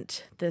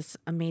wasn't this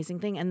amazing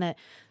thing, and that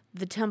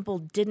the temple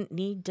didn't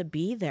need to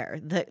be there,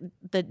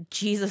 that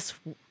Jesus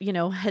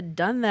had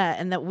done that,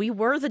 and that we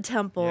were the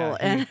temple. Yeah,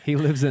 and he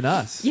lives in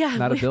us,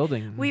 not a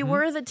building. We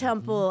were the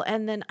temple.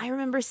 And then I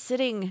remember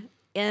sitting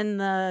in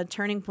the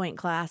Turning Point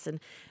class and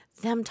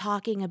them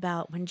talking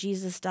about when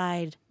Jesus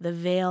died, the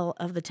veil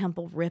of the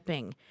temple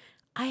ripping.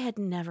 I had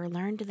never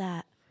learned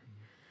that.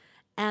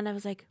 And I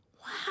was like,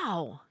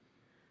 wow.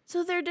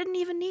 So there didn't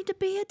even need to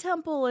be a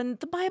temple, and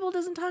the Bible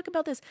doesn't talk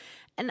about this.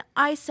 And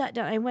I sat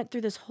down, I went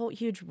through this whole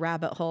huge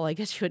rabbit hole, I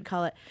guess you would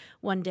call it,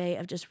 one day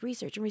of just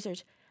research,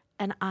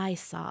 and I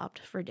sobbed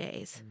for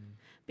days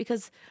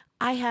because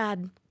I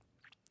had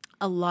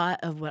a lot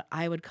of what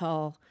I would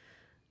call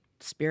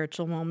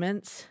spiritual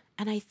moments.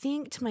 And I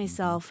think to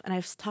myself, and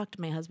I've talked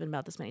to my husband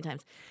about this many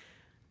times,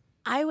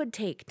 I would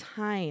take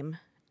time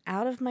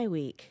out of my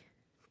week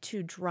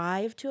to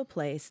drive to a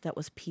place that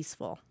was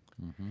peaceful,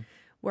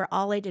 where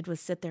all I did was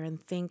sit there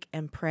and think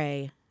and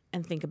pray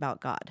and think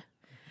about God.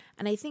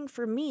 And I think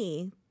for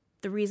me,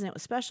 the reason it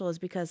was special is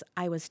because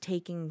I was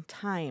taking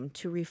time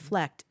to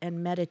reflect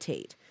and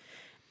meditate.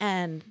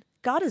 And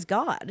God is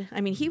God.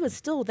 I mean, he was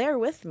still there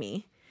with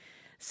me.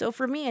 So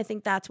for me, I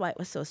think that's why it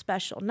was so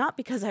special. Not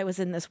because I was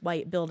in this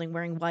white building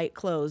wearing white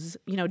clothes,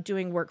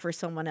 doing work for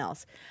someone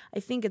else. I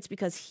think it's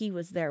because he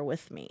was there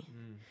with me.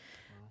 Wow.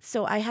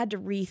 So I had to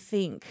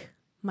rethink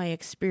my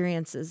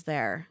experiences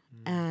there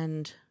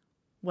and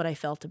what I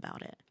felt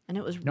about it. And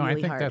it was really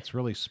hard. No, I think that's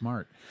really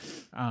smart.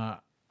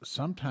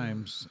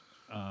 Sometimes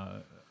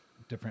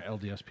different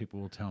LDS people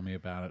will tell me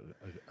about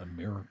a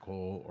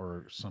miracle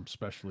or some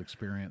special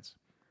experience.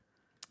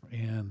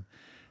 And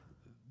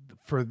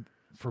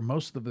for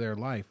most of their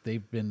life,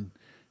 they've been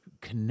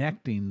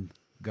connecting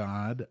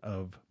God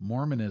of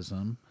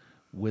Mormonism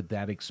with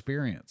that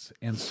experience.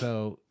 And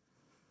so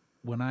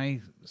when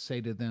I say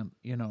to them,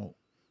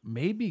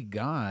 maybe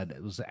God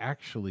was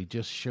actually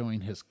just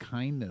showing his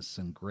kindness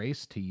and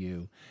grace to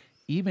you,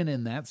 even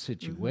in that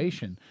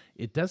situation,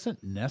 it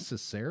doesn't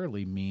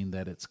necessarily mean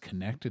that it's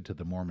connected to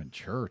the Mormon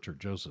Church or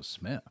Joseph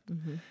Smith.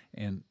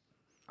 And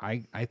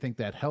I think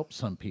that helps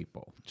some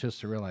people just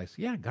to realize,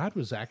 yeah, God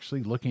was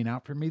actually looking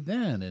out for me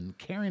then and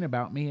caring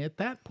about me at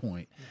that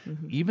point.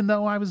 Even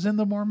though I was in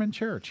the Mormon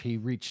Church, he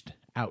reached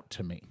out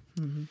to me.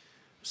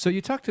 So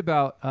you talked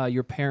about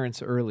your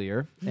parents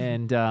earlier,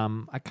 and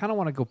I kind of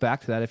want to go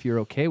back to that if you're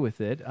okay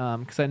with it,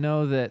 because I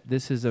know that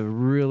this is a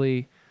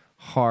really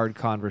hard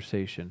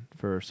conversation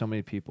for so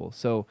many people.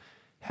 So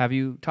have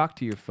you talked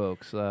to your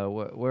folks?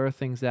 Where are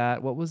things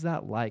at? What was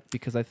that like?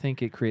 Because I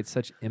think it creates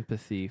such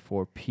empathy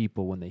for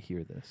people when they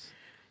hear this.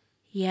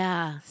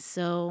 Yeah,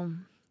 so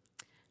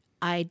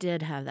I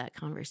did have that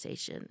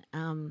conversation.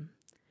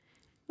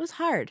 It was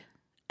hard.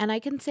 And I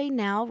can say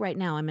now, right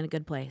now, I'm in a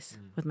good place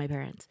with my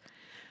parents.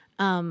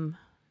 So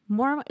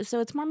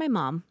it's more my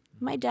mom.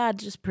 My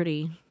dad's just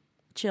pretty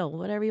chill,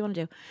 whatever you want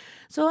to do.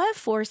 So I have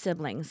 4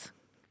 siblings.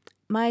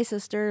 My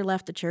sister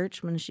left the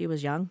church when she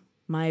was young.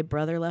 My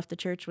brother left the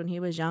church when he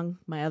was young.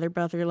 My other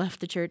brother left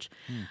the church.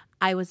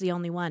 I was the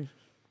only one.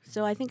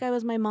 So I think I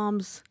was my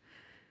mom's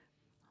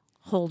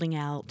holding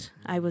out.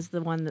 I was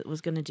the one that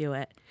was going to do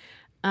it.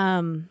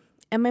 And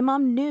my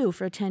mom knew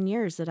for 10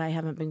 years that I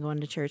haven't been going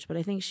to church, but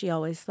I think she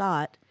always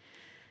thought,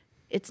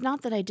 it's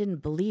not that I didn't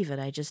believe it,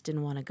 I just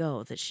didn't want to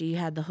go, that she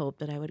had the hope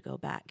that I would go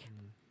back.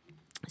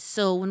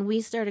 So when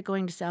we started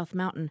going to South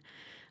Mountain,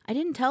 I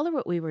didn't tell her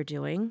what we were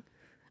doing.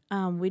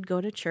 We'd go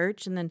to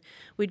church, and then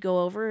we'd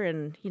go over,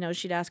 and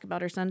she'd ask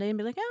about her Sunday and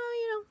be like,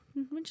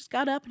 we just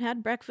got up and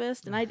had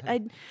breakfast. And I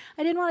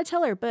didn't want to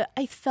tell her, but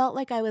I felt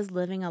like I was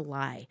living a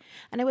lie,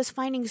 and I was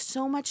finding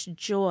so much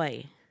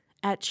joy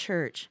at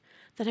church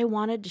that I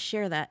wanted to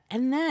share that.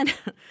 And then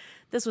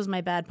this was my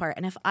bad part.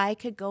 And if I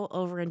could go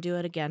over and do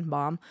it again,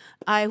 Mom,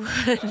 I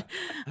would.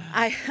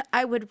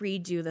 I would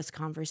redo this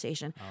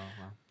conversation. Oh,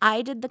 wow.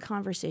 I did the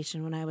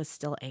conversation when I was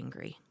still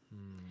angry,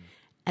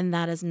 and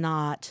that is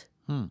not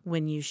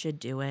when you should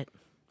do it.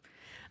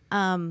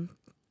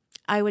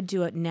 I would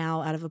do it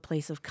now out of a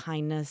place of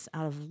kindness,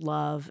 out of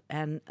love,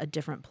 and a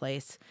different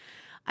place.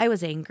 I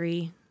was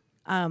angry.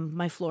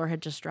 My floor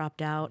had just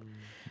dropped out.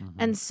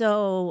 And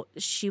so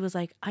she was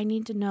like, I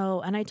need to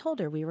know. And I told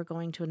her we were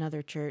going to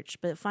another church.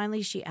 But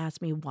finally she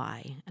asked me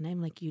why. And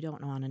I'm like, you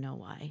don't want to know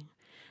why.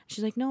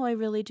 She's like, no, I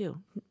really do.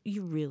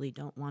 You really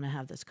don't want to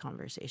have this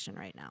conversation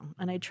right now.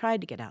 And I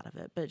tried to get out of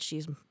it, but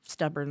she's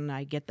stubborn, and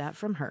I get that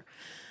from her.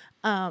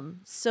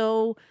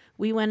 So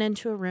we went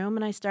into a room,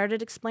 and I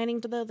started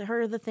explaining to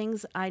her the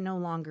things I no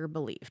longer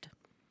believed,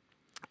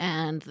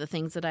 and the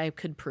things that I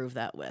could prove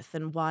that with,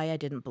 and why I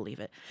didn't believe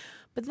it.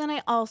 But then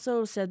I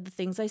also said the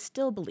things I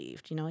still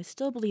believed. I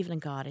still believed in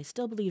God. I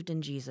still believed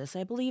in Jesus.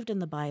 I believed in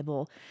the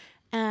Bible.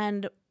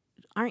 And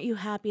aren't you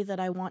happy that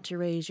I want to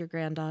raise your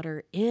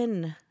granddaughter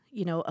in,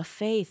 a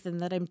faith,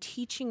 and that I'm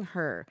teaching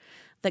her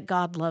that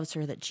God loves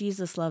her, that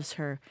Jesus loves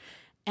her?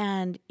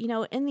 And,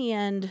 in the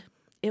end,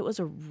 it was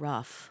a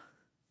rough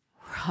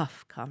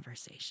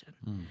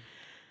conversation.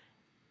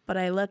 But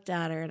I looked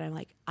at her, and I'm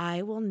like,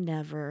 I will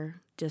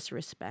never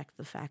disrespect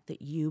the fact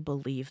that you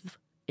believe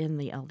in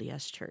the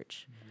LDS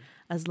church,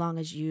 as long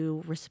as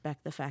you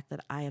respect the fact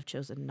that I have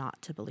chosen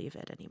not to believe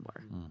it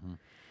anymore.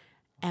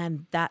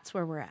 And that's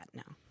where we're at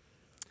now.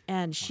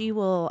 And she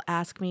will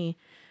ask me,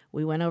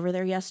 we went over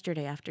there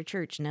yesterday after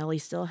church, and Ellie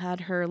still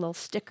had her little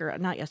sticker,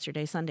 not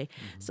yesterday, Sunday,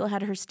 still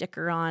had her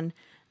sticker on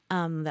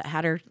that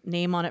had her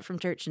name on it from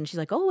church. And she's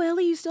like, oh,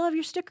 Ellie, you still have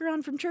your sticker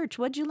on from church.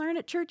 What'd you learn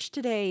at church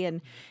today?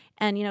 And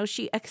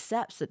she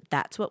accepts that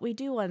that's what we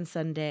do on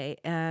Sunday.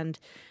 And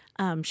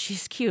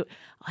she's cute.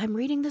 I'm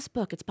reading this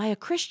book. It's by a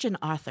Christian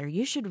author.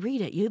 You should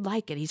read it. You'd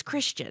like it. He's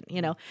Christian,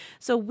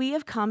 So we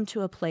have come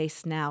to a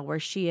place now where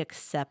she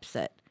accepts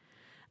it.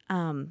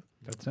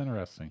 That's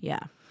interesting. Yeah.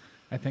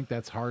 I think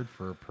that's hard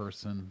for a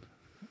person,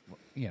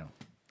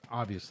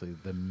 obviously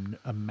the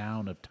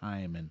amount of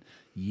time and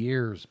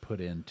years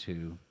put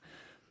into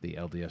the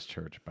LDS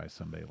church by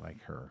somebody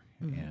like her.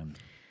 And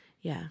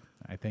yeah,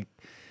 I think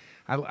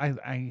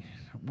I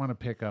want to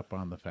pick up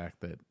on the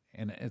fact that,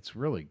 and it's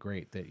really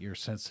great that you're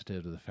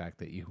sensitive to the fact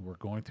that you were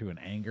going through an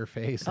anger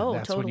phase, and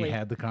that's totally. when you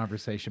had the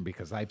conversation,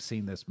 because I've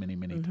seen this many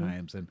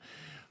times, and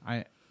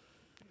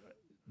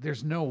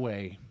there's no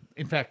way.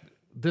 In fact,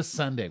 this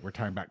Sunday we're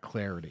talking about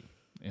clarity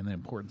and the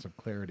importance of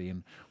clarity,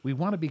 and we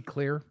want to be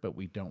clear, but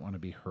we don't want to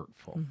be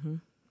hurtful,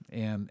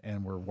 and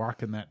we're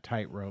walking that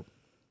tightrope.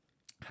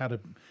 How to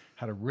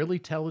really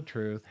tell the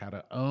truth, how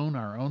to own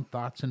our own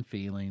thoughts and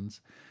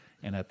feelings,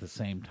 and at the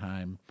same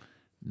time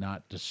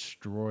not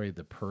destroy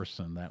the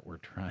person that we're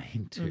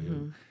trying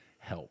to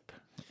help.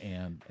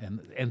 And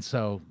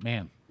so,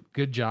 man,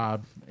 good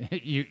job.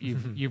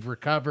 You've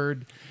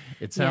recovered.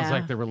 It sounds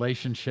like the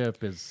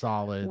relationship is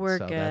solid. We're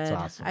so good. That's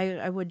awesome.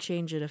 I would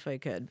change it if I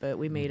could, but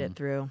we made it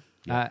through.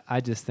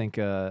 I just think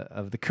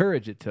of the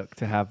courage it took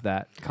to have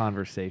that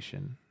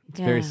conversation. It's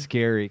a very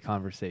scary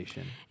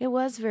conversation. It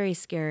was very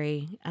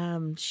scary.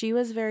 She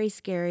was very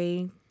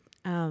scary.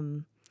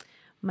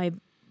 My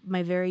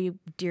very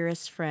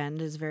dearest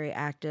friend is very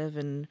active,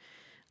 and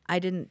I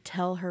didn't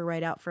tell her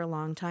right out for a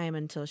long time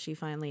until she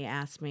finally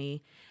asked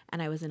me,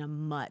 and I was in a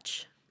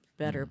much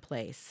better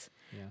place.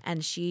 Yeah.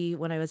 And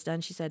when I was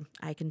done, she said,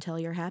 I can tell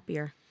you're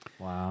happier.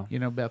 Wow.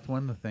 Beth,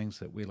 one of the things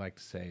that we like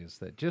to say is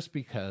that just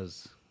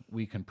because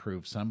we can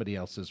prove somebody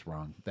else is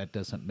wrong, that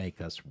doesn't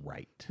make us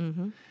right.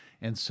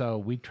 And so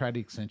we try to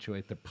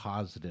accentuate the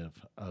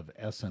positive of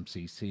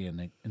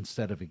SMCC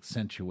instead of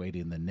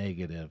accentuating the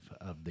negative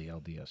of the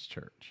LDS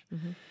Church.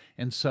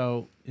 And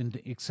so in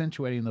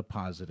accentuating the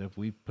positive,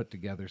 we've put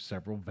together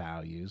several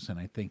values, and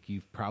I think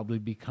you've probably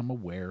become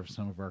aware of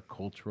some of our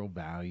cultural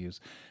values.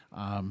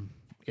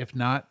 If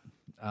not,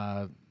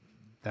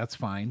 that's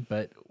fine.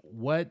 But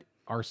what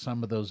are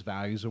some of those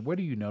values, or what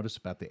do you notice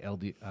about the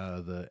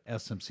the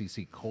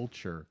SMCC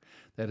culture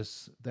that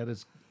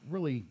is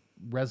really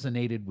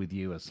resonated with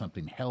you as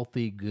something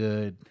healthy,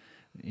 good,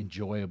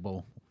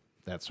 enjoyable,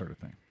 that sort of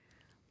thing?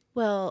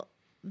 Well,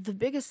 the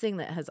biggest thing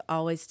that has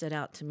always stood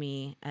out to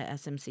me at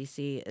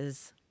SMCC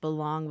is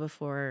belong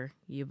before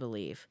you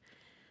believe.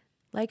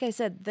 Like I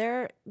said,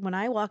 when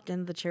I walked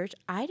into the church,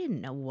 I didn't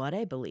know what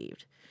I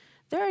believed.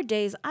 There are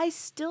days I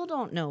still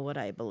don't know what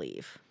I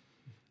believe.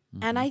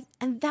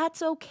 And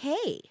that's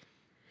okay.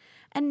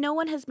 And no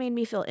one has made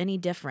me feel any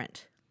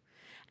different.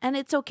 And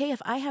it's okay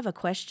if I have a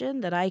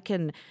question that I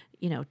can,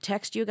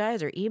 text you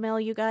guys or email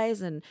you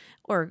guys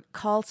or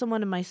call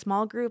someone in my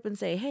small group and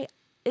say, "Hey,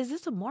 is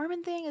this a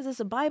Mormon thing? Is this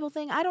a Bible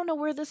thing? I don't know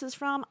where this is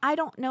from. I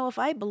don't know if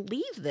I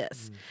believe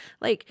this."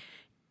 Like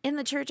in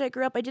the church I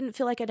grew up, I didn't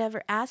feel like I'd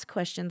ever ask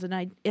questions.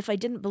 And if I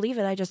didn't believe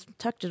it, I just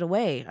tucked it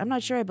away. I'm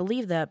not sure I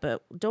believe that,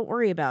 but don't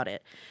worry about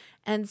it.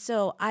 And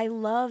so I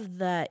love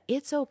that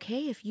it's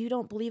okay if you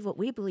don't believe what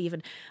we believe.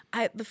 And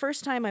the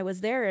first time I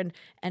was there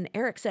and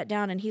Eric sat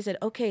down and he said,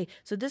 "Okay,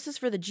 so this is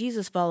for the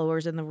Jesus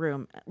followers in the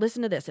room.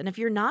 Listen to this. And if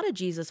you're not a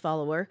Jesus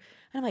follower,"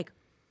 and I'm like,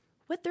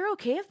 "What? They're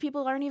okay if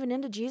people aren't even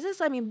into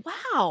Jesus?" I mean,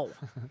 wow.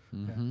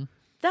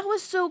 That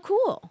was so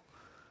cool.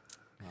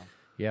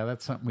 Yeah,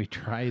 that's something we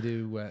try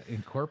to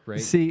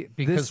incorporate. See,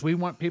 because we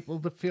want people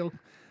to feel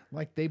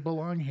like they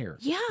belong here.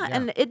 Yeah,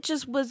 and it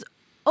just was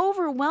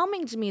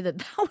overwhelming to me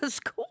that was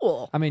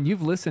cool. I mean,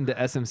 you've listened to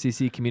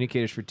SMCC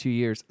communicators for 2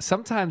 years.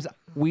 Sometimes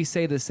we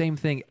say the same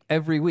thing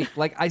every week.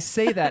 Like I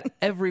say that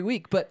every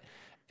week, but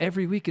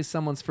every week is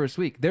someone's first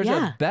week. There's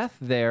a Beth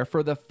there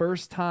for the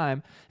first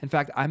time. In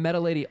fact, I met a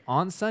lady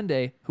on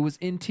Sunday who was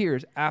in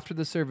tears after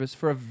the service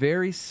for a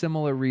very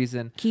similar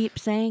reason. Keep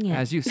saying it.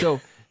 As you.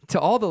 So to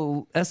all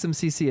the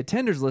SMCC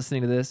attenders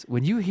listening to this,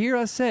 when you hear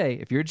us say,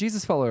 if you're a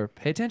Jesus follower,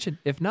 pay attention.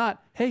 If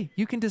not, hey,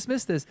 you can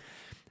dismiss this.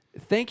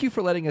 Thank you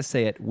for letting us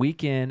say it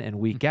week in and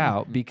week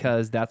out,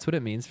 because that's what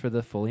it means for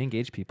the fully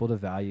engaged people to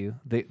value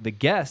the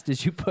guest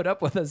is you put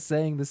up with us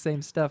saying the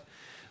same stuff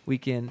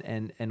week in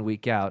and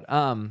week out.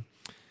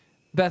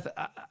 Beth,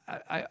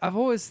 I've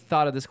always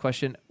thought of this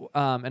question,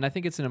 and I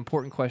think it's an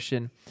important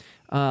question.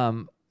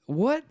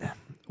 What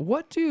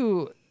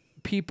do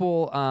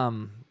people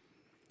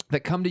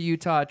that come to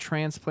Utah,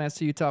 transplants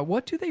to Utah,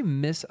 what do they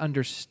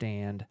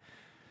misunderstand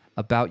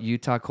about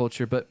Utah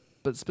culture, but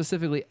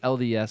specifically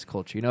LDS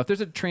culture? If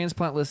there's a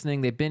transplant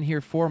listening, they've been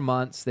here 4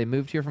 months, they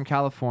moved here from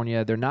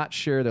California, they're not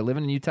sure, they're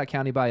living in Utah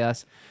County by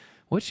us.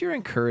 What's your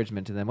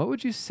encouragement to them? What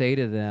would you say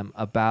to them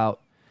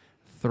about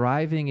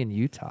thriving in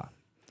Utah?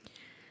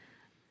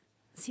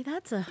 See,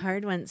 that's a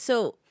hard one.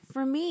 So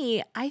for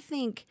me, I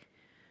think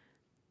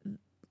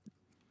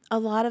a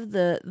lot of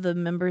the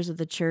members of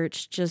the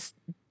church just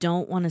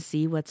don't want to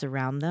see what's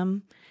around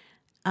them.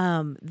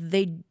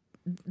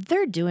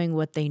 They're doing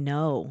what they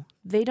know.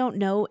 They don't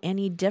know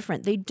any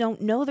different. They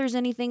don't know there's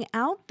anything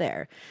out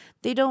there.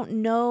 They don't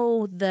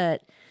know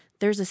that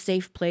there's a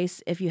safe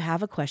place if you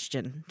have a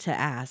question to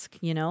ask,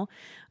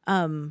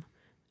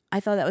 I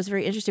thought that was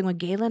very interesting when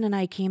Galen and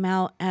I came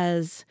out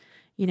as,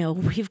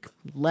 we've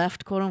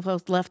left, quote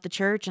unquote, left the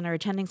church and are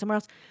attending somewhere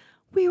else.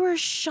 We were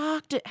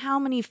shocked at how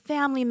many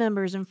family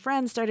members and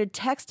friends started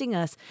texting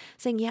us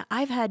saying, "Yeah,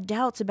 I've had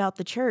doubts about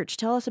the church.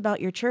 Tell us about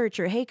your church,"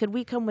 or, "Hey, could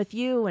we come with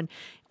you?"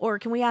 Or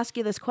can we ask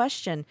you this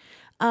question?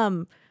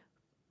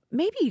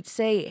 Maybe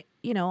say,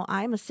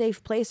 I'm a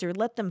safe place, or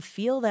let them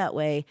feel that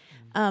way.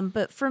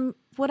 But from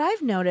what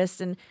I've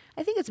noticed, and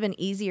I think it's been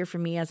easier for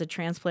me as a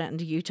transplant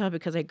into Utah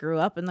because I grew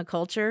up in the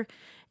culture,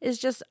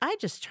 is I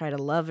just try to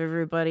love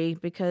everybody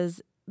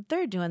because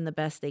they're doing the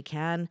best they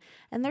can.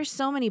 And there's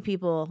so many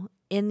people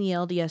in the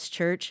LDS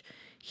church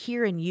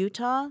here in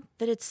Utah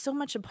that it's so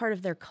much a part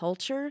of their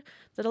culture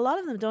that a lot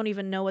of them don't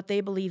even know what they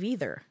believe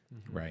either.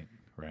 Right.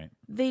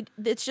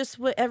 It's just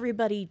what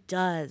everybody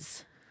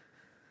does.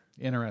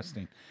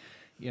 Interesting.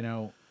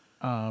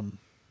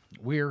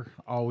 We're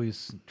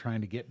always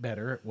trying to get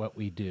better at what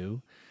we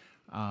do.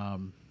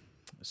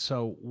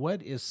 So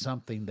what is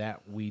something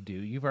that we do?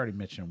 You've already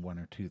mentioned one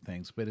or two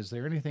things, but is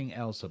there anything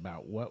else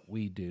about what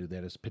we do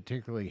that is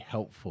particularly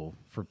helpful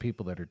for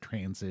people that are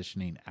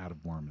transitioning out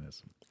of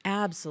Mormonism?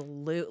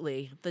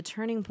 Absolutely. The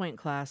Turning Point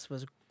class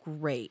was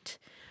great.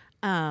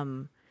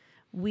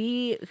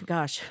 We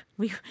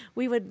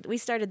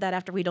started that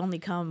after we'd only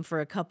come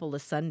for a couple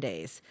of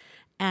Sundays.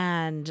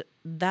 And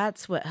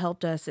that's what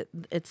helped us.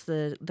 It's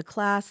the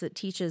class that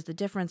teaches the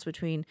difference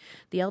between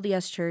the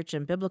LDS Church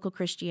and biblical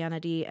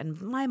Christianity. And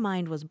my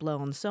mind was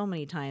blown so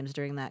many times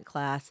during that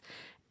class.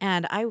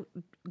 And I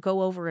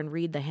go over and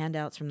read the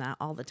handouts from that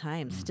all the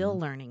time, still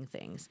learning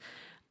things.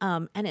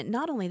 And it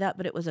not only that,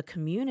 but it was a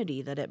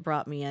community that it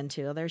brought me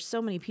into. There's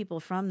so many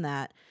people from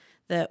that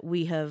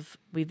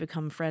we've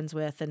become friends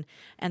with,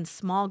 and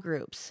small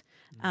groups.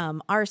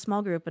 Our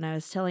small group, and I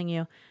was telling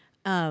you,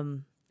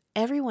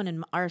 everyone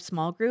in our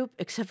small group,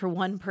 except for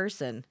one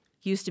person,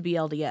 used to be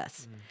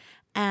LDS.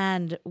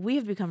 And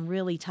we've become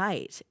really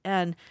tight.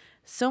 And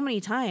so many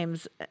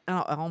times,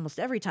 almost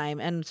every time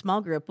in small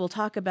group, we'll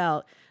talk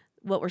about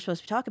what we're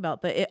supposed to talk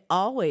about, but it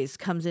always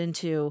comes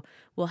into,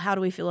 well, how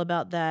do we feel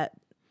about that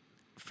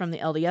from the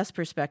LDS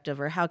perspective,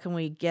 or how can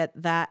we get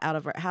that out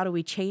of how do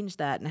we change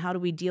that, and how do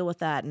we deal with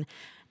that?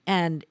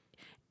 And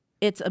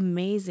it's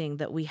amazing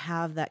that we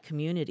have that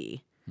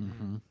community.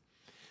 Mm-hmm.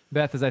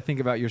 Beth, as I think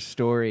about your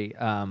story,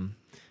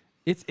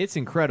 it's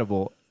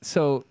incredible.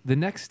 So the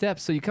next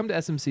steps, so you come to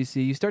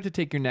SMCC, you start to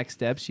take your next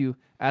steps, you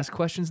ask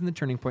questions in the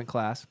Turning Point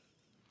class.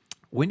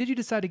 When did you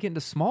decide to get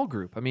into small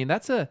group? I mean,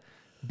 that's a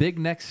big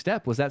next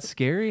step. Was that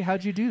scary?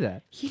 How'd you do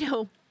that?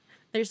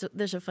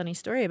 There's a funny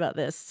story about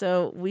this.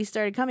 So we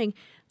started coming,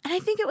 and I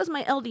think it was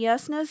my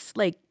LDSness.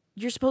 Like,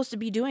 you're supposed to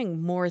be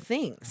doing more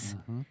things.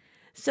 Mm-hmm.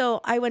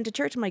 So I went to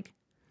church. I'm like,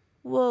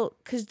 well,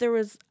 because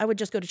I would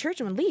just go to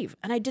church and would leave,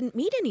 and I didn't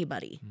meet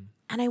anybody.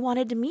 And I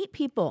wanted to meet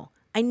people.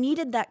 I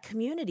needed that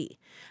community.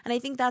 And I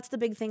think that's the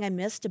big thing I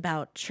missed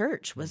about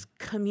church was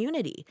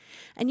community.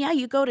 And yeah,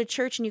 you go to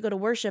church and you go to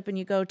worship and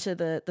you go to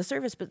the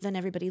service, but then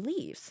everybody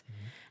leaves.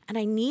 And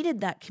I needed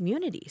that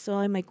community. So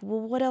I'm like,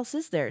 well, what else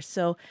is there?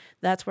 So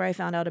that's where I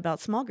found out about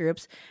small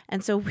groups.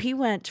 And so we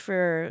went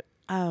for,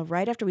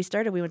 right after we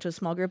started, we went to a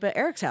small group at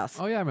Eric's house.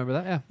 Oh, yeah, I remember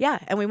that, yeah. Yeah,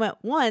 and we went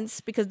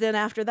once because then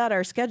after that,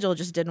 our schedule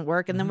just didn't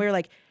work. And then we were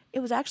like, it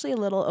was actually a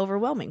little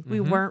overwhelming. We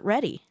weren't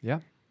ready.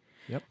 Yeah.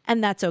 Yep.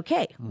 And that's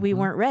okay. We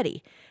weren't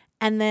ready.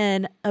 And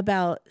then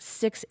about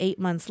 6-8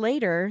 months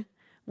later,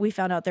 we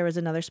found out there was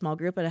another small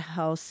group at a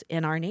house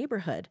in our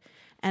neighborhood.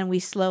 And we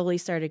slowly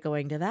started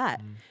going to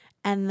that.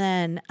 And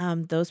then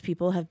those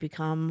people have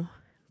become,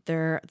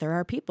 they're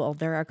our people.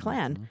 They're our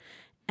clan.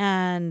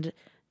 And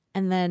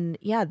then,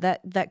 yeah,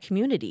 that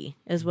community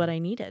is what I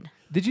needed.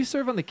 Did you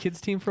serve on the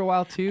kids team for a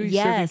while too?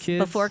 Yes,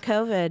 kids? before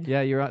COVID.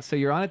 Yeah, you're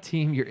on a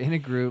team. You're in a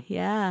group.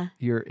 Yeah.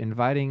 You're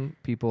inviting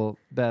people.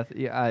 Beth,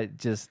 yeah,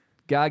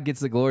 God gets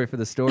the glory for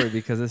the story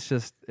because it's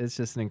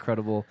just an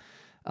incredible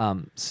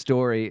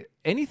story.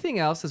 Anything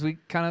else as we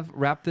kind of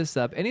wrap this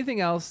up? Anything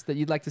else that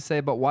you'd like to say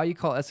about why you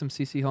call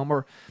SMCC home,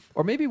 or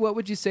maybe what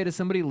would you say to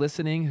somebody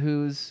listening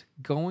who's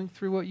going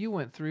through what you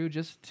went through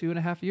just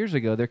 2.5 years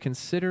ago? They're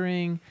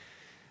considering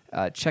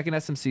checking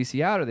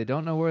SMCC out, or they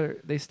don't know where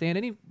they stand.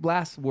 Any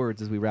last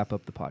words as we wrap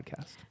up the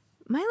podcast?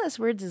 My last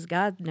words is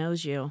God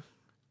knows you,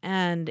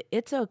 and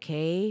it's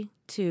okay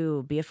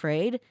to be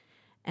afraid,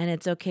 and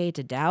it's okay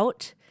to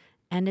doubt,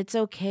 and it's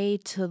okay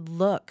to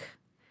look,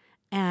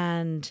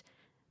 and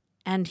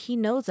he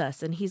knows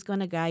us, and he's going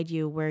to guide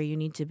you where you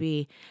need to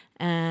be.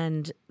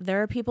 And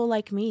there are people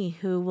like me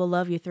who will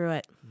love you through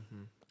it.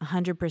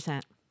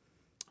 100%.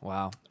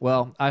 Wow.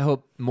 Well, I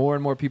hope more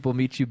and more people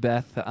meet you,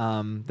 Beth.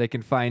 They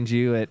can find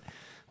you at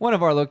one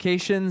of our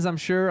locations, I'm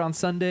sure, on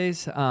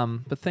Sundays.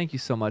 But thank you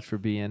so much for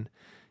being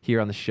here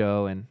on the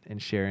show and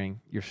sharing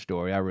your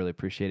story. I really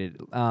appreciate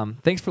it.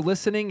 Thanks for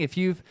listening. If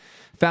you've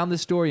found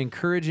this story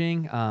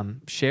encouraging,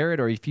 share it.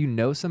 Or if you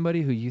know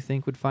somebody who you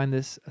think would find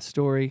this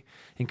story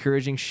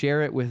encouraging,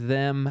 share it with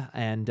them.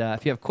 And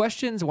if you have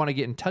questions, want to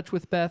get in touch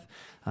with Beth,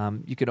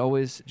 you can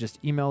always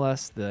just email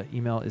us. The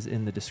email is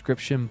in the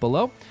description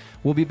below.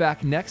 We'll be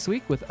back next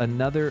week with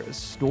another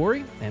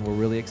story, and we're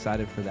really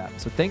excited for that.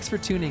 So thanks for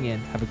tuning in.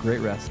 Have a great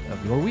rest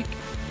of your week.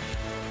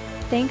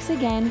 Thanks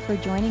again for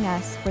joining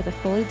us for the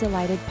Fully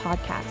Delighted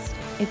podcast.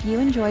 If you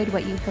enjoyed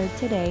what you heard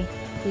today,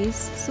 please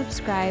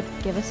subscribe,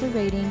 give us a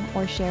rating,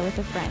 or share with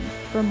a friend.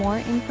 For more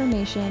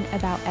information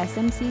about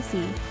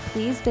SMCC,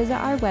 please visit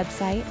our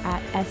website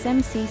at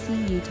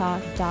smccutah.org.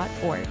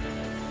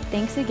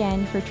 Thanks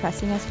again for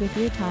trusting us with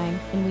your time,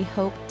 and we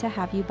hope to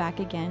have you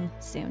back again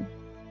soon.